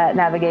part of that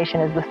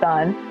navigation is the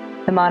sun.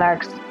 The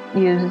monarchs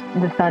use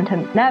the sun to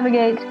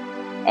navigate,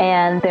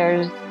 and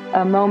there's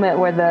a moment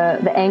where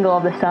the angle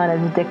of the sun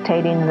is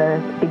dictating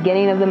the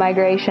beginning of the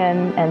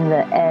migration and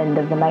the end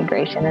of the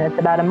migration. And it's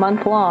about a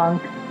month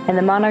long. And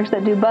the monarchs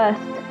that do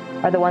bust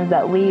are the ones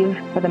that leave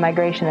for the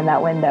migration in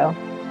that window.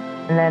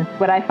 And then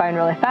what I find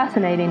really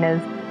fascinating is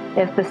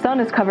if the sun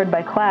is covered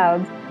by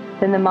clouds,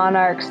 then the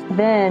monarchs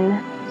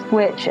then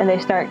switch and they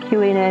start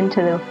cueing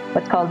into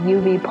what's called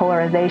UV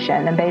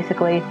polarization. And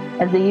basically,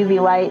 as the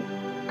UV light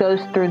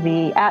goes through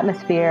the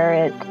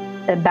atmosphere,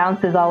 it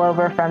bounces all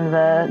over from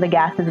the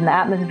gases in the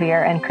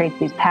atmosphere and creates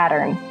these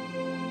patterns.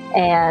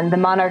 And the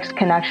monarchs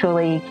can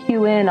actually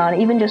cue in on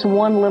even just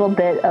one little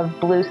bit of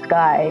blue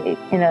sky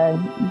in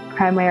a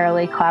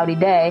primarily cloudy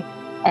day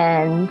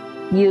and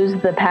use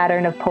the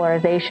pattern of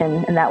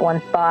polarization in that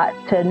one spot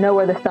to know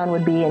where the sun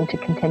would be and to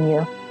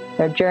continue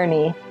their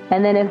journey.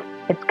 And then if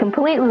it's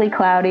completely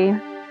cloudy,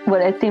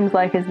 what it seems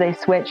like is they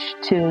switch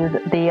to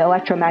the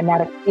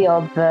electromagnetic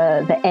field.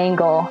 The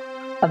angle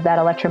of that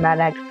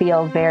electromagnetic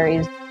field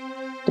varies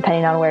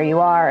depending on where you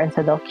are, and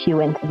so they'll cue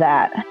into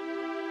that.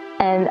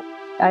 And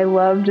I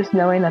love just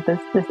knowing that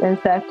this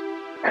insect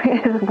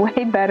is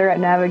way better at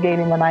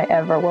navigating than I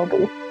ever will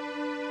be.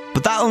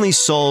 But that only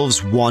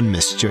solves one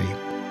mystery.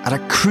 At a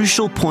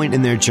crucial point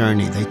in their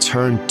journey, they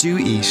turn due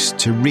east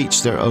to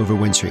reach their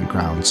overwintering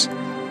grounds.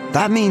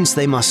 That means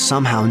they must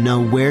somehow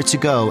know where to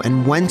go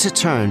and when to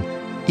turn,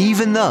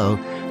 even though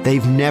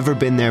they've never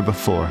been there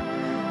before.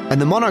 And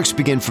the monarchs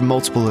begin from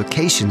multiple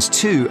locations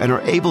too and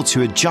are able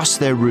to adjust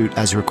their route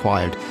as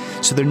required.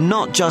 So they're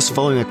not just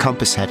following a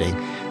compass heading,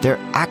 they're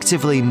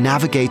actively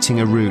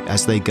navigating a route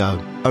as they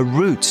go. a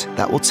route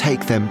that will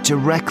take them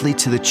directly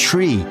to the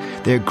tree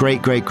their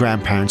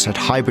great-great-grandparents had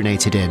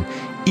hibernated in,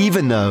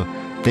 even though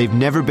they've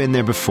never been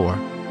there before.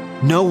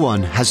 No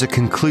one has a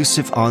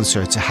conclusive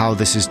answer to how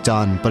this is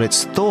done, but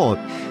it's thought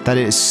that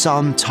it is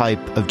some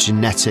type of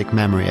genetic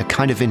memory, a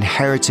kind of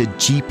inherited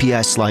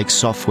GPS-like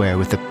software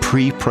with a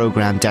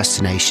pre-programmed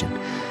destination.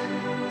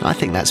 I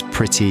think that's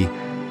pretty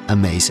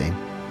amazing.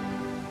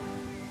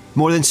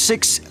 More than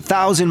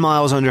 6,000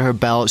 miles under her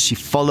belt, she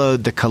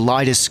followed the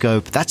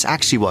kaleidoscope. That's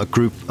actually what a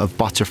group of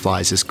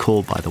butterflies is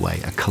called, by the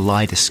way, a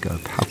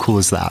kaleidoscope. How cool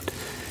is that?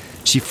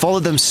 She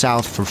followed them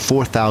south for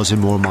 4,000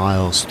 more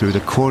miles, through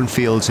the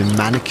cornfields and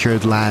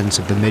manicured lands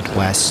of the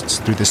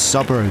Midwest, through the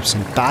suburbs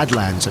and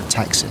badlands of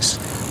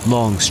Texas,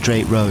 long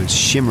straight roads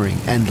shimmering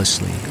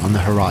endlessly on the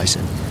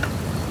horizon.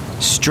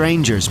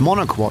 Strangers,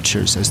 monarch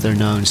watchers as they're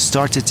known,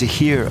 started to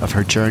hear of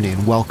her journey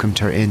and welcomed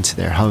her into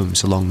their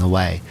homes along the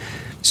way.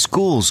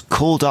 Schools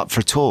called up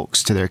for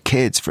talks to their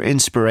kids for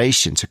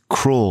inspiration to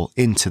crawl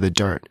into the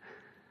dirt.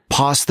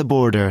 Past the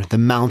border, the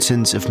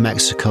mountains of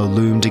Mexico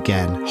loomed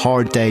again,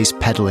 hard days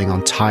pedaling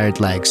on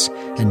tired legs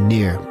and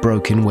near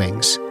broken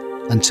wings,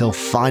 until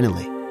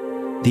finally,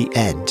 the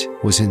end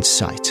was in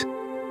sight.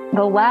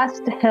 The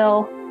last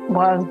hill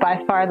was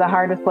by far the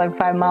hardest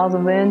 5 miles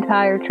of the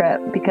entire trip,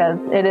 because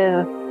it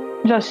is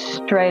just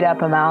straight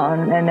up a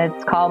mountain and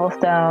it's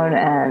cobblestone,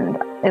 and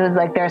it was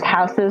like there's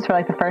houses for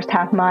the first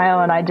half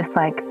mile, and I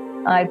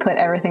put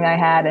everything I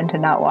had into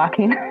not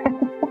walking.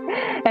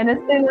 And as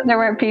soon as there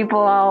weren't people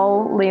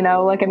all,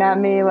 looking at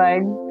me, I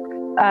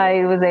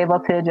was able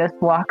to just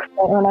walk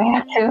when I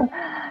had to.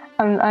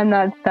 I'm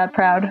not that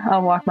proud.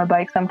 I'll walk my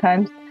bike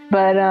sometimes.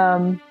 But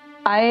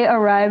I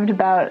arrived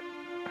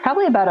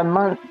probably about a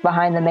month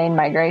behind the main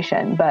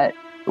migration. But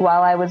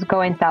while I was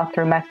going south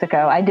through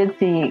Mexico, I did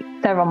see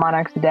several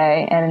monarchs a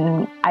day,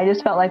 and I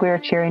just felt like we were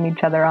cheering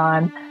each other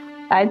on.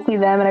 I'd see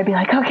them and I'd be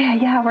like, okay,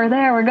 yeah, we're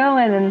there, we're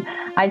going. And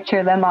I'd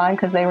cheer them on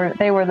because they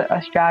were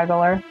a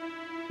straggler.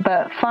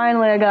 But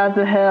finally I got up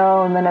the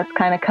hill, and then it's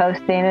kind of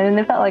coasting, and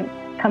it felt like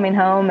coming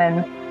home,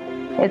 and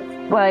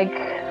it's like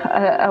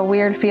a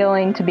weird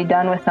feeling to be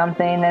done with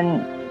something,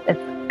 and it's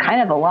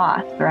kind of a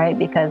loss, right?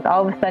 Because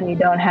all of a sudden you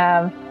don't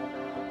have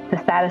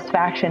the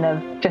satisfaction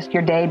of just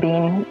your day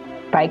being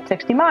bike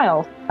 60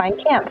 miles,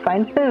 find camp,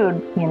 find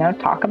food,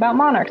 talk about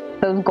monarchs.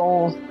 Those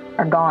goals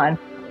are gone.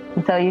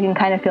 And so you can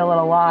kind of feel a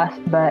little lost,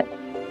 but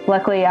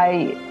luckily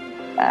I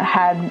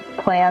had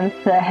plans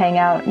to hang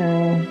out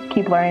and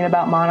keep learning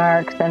about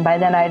monarchs, and by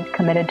then I'd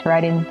committed to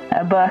writing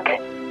a book,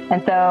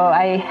 and so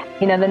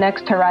the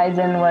next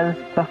horizon was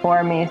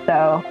before me,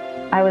 so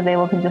I was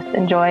able to just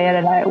enjoy it.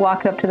 And I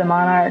walked up to the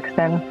monarchs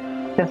and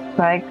just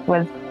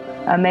was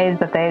amazed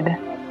that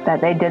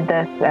they did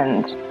this,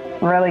 and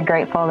really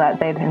grateful that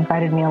they'd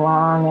invited me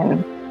along,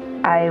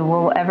 and I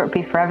will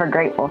be forever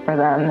grateful for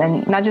them,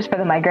 and not just for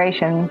the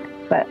migration,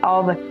 but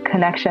all the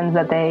connections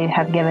that they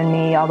have given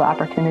me, all the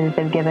opportunities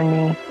they've given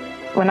me.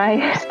 When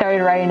I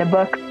started writing a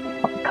book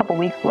a couple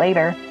weeks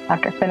later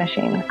after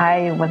finishing,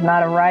 I was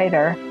not a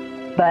writer,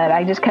 but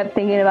I just kept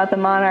thinking about the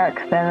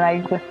monarchs, and I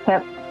just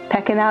kept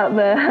pecking out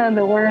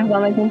the words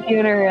on the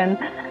computer. And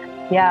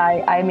yeah,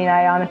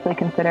 I honestly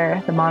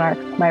consider the monarchs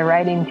my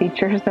writing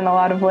teachers in a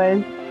lot of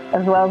ways,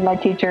 as well as my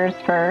teachers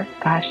for,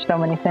 so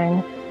many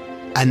things.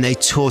 And they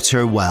taught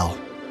her well.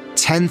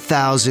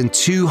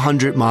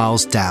 10,200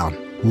 miles down.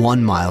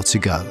 1 mile to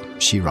go,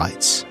 she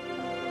writes.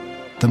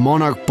 The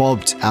monarch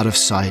bobbed out of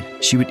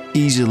sight. She would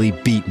easily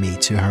beat me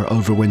to her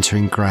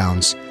overwintering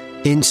grounds.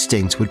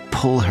 Instinct would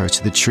pull her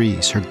to the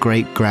trees her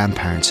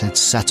great-grandparents had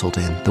settled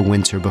in the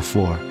winter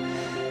before.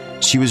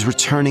 She was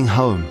returning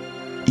home,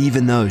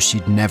 even though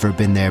she'd never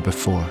been there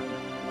before.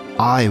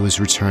 I was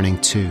returning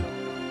too,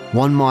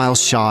 1 mile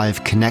shy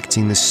of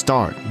connecting the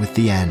start with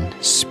the end,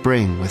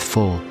 spring with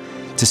fall,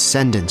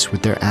 descendants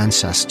with their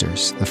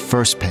ancestors, the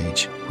first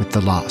page with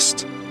the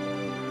last.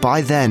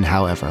 By then,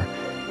 however,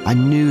 I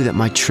knew that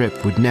my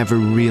trip would never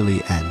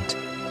really end.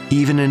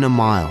 Even in a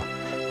mile,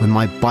 when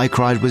my bike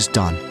ride was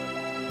done,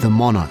 the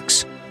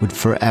monarchs would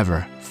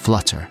forever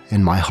flutter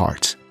in my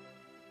heart.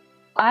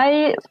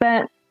 I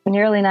spent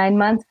nearly 9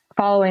 months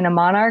following a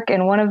monarch,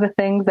 and one of the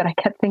things that I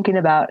kept thinking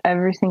about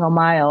every single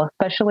mile,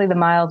 especially the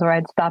miles where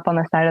I'd stop on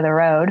the side of the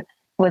road,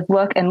 was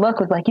look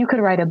was like, you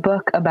could write a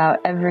book about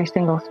every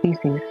single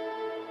species.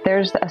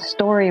 There's a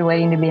story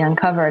waiting to be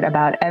uncovered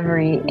about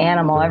every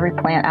animal, every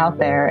plant out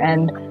there,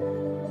 and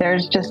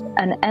there's just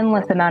an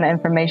endless amount of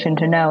information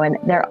to know, and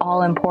they're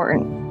all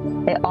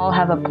important. They all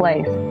have a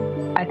place.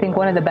 I think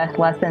one of the best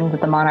lessons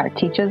that the monarch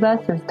teaches us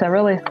is to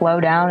really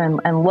slow down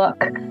and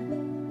look.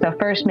 So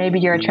first, maybe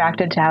you're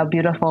attracted to how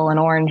beautiful and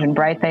orange and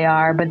bright they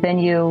are, but then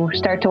you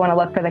start to want to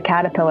look for the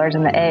caterpillars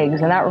and the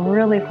eggs, and that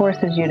really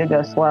forces you to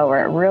go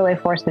slower. It really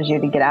forces you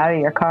to get out of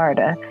your car,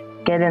 to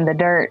get in the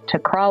dirt, to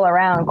crawl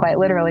around, quite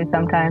literally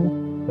sometimes.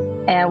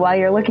 And while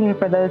you're looking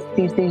for those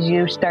species,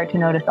 you start to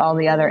notice all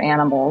the other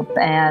animals,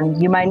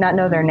 and you might not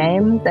know their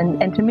names.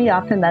 And to me,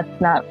 often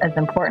that's not as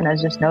important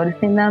as just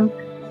noticing them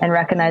and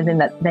recognizing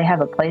that they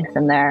have a place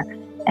in there.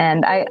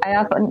 And I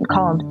often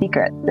call them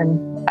secrets.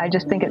 And I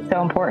just think it's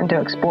so important to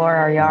explore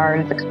our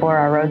yards, explore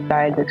our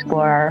roadsides,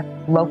 explore our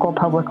local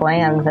public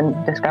lands,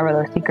 and discover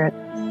those secrets.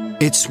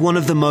 It's one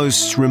of the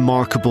most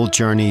remarkable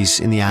journeys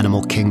in the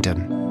animal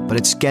kingdom, but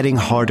it's getting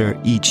harder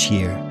each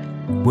year.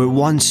 Where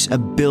once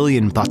 1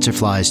 billion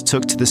butterflies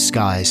took to the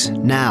skies,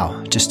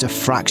 now just a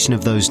fraction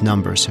of those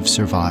numbers have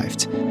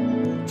survived.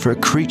 For a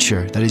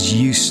creature that is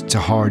used to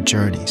hard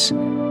journeys,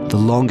 the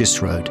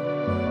longest road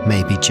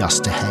may be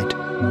just ahead.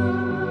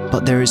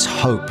 But there is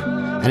hope,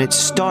 and it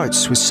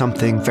starts with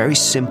something very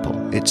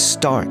simple. It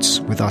starts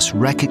with us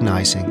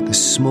recognizing the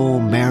small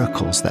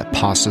miracles that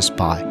pass us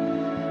by.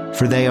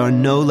 For they are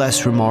no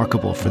less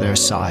remarkable for their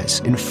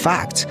size. In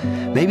fact,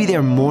 maybe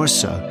they're more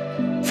so.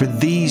 For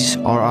these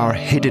are our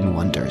hidden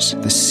wonders,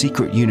 the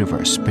secret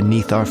universe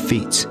beneath our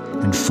feet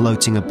and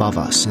floating above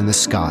us in the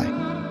sky.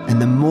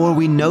 And the more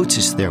we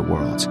notice their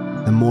world,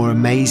 the more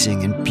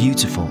amazing and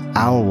beautiful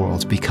our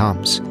world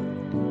becomes.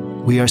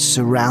 We are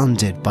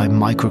surrounded by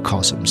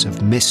microcosms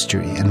of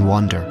mystery and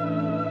wonder.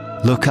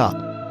 Look up,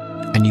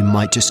 and you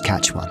might just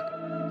catch one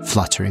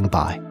fluttering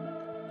by.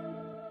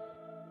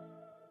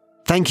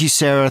 Thank you,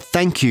 Sara.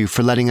 Thank you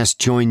for letting us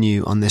join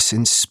you on this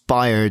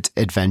inspired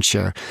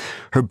adventure.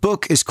 Her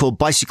book is called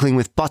Bicycling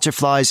with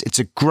Butterflies. It's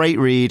a great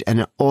read and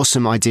an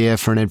awesome idea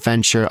for an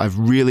adventure. I've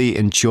really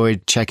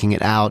enjoyed checking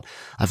it out.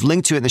 I've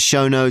linked to it in the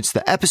show notes,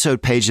 the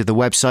episode page of the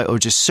website, or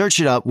just search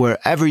it up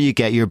wherever you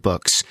get your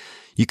books.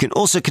 You can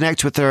also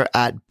connect with her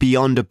at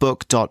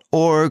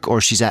beyondabook.org, or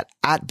she's at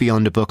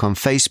 @beyondabook on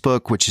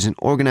Facebook, which is an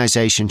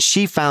organization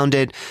she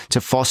founded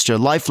to foster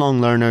lifelong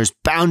learners,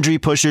 boundary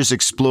pushers,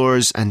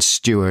 explorers, and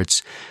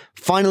stewards.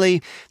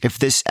 Finally, if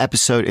this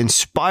episode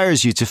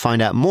inspires you to find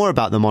out more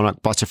about the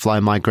monarch butterfly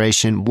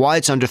migration, why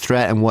it's under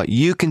threat, and what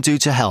you can do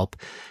to help,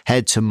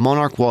 head to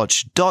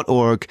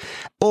monarchwatch.org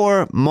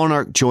or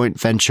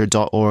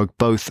monarchjointventure.org.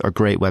 Both are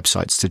great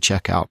websites to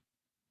check out.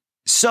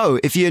 So,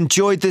 if you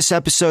enjoyed this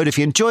episode, if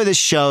you enjoy this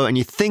show and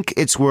you think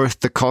it's worth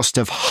the cost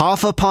of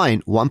half a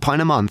pint, 1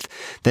 pint a month,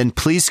 then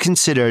please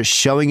consider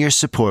showing your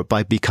support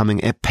by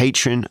becoming a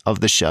patron of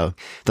the show.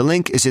 The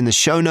link is in the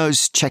show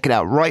notes. Check it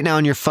out right now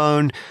on your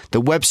phone,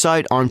 the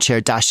website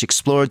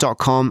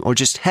armchair-explorer.com, or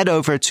just head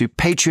over to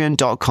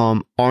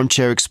patreon.com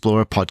Armchair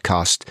Explorer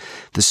Podcast.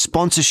 The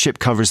sponsorship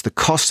covers the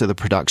cost of the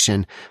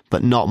production,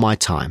 but not my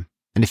time.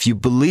 And if you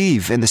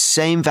believe in the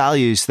same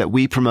values that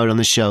we promote on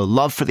the show,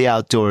 love for the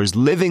outdoors,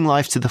 living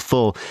life to the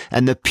full,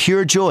 and the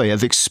pure joy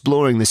of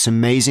exploring this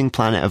amazing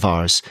planet of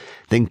ours,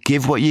 then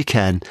give what you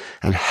can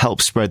and help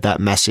spread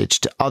that message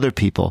to other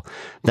people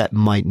that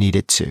might need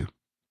it too.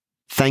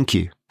 Thank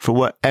you for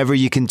whatever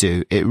you can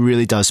do. It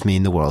really does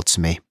mean the world to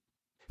me.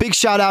 Big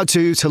shout out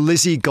to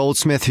Lizzie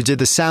Goldsmith, who did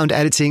the sound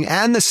editing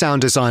and the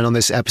sound design on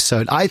this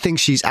episode. I think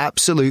she's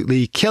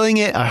absolutely killing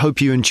it. I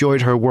hope you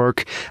enjoyed her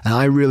work, and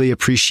I really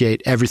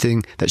appreciate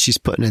everything that she's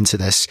putting into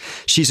this.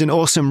 She's an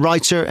awesome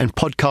writer and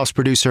podcast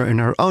producer in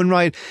her own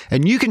right,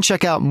 and you can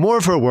check out more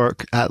of her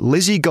work at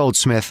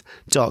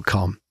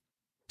lizziegoldsmith.com.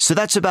 So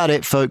that's about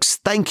it, folks.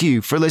 Thank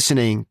you for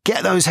listening.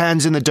 Get those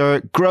hands in the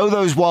dirt, grow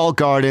those walled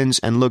gardens,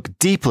 and look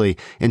deeply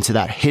into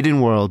that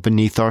hidden world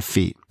beneath our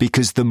feet.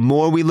 Because the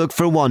more we look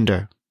for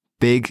wonder,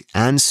 big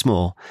and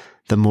small,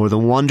 the more the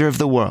wonder of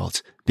the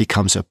world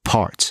becomes a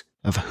part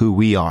of who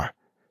we are.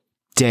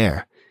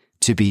 Dare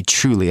to be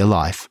truly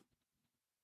alive.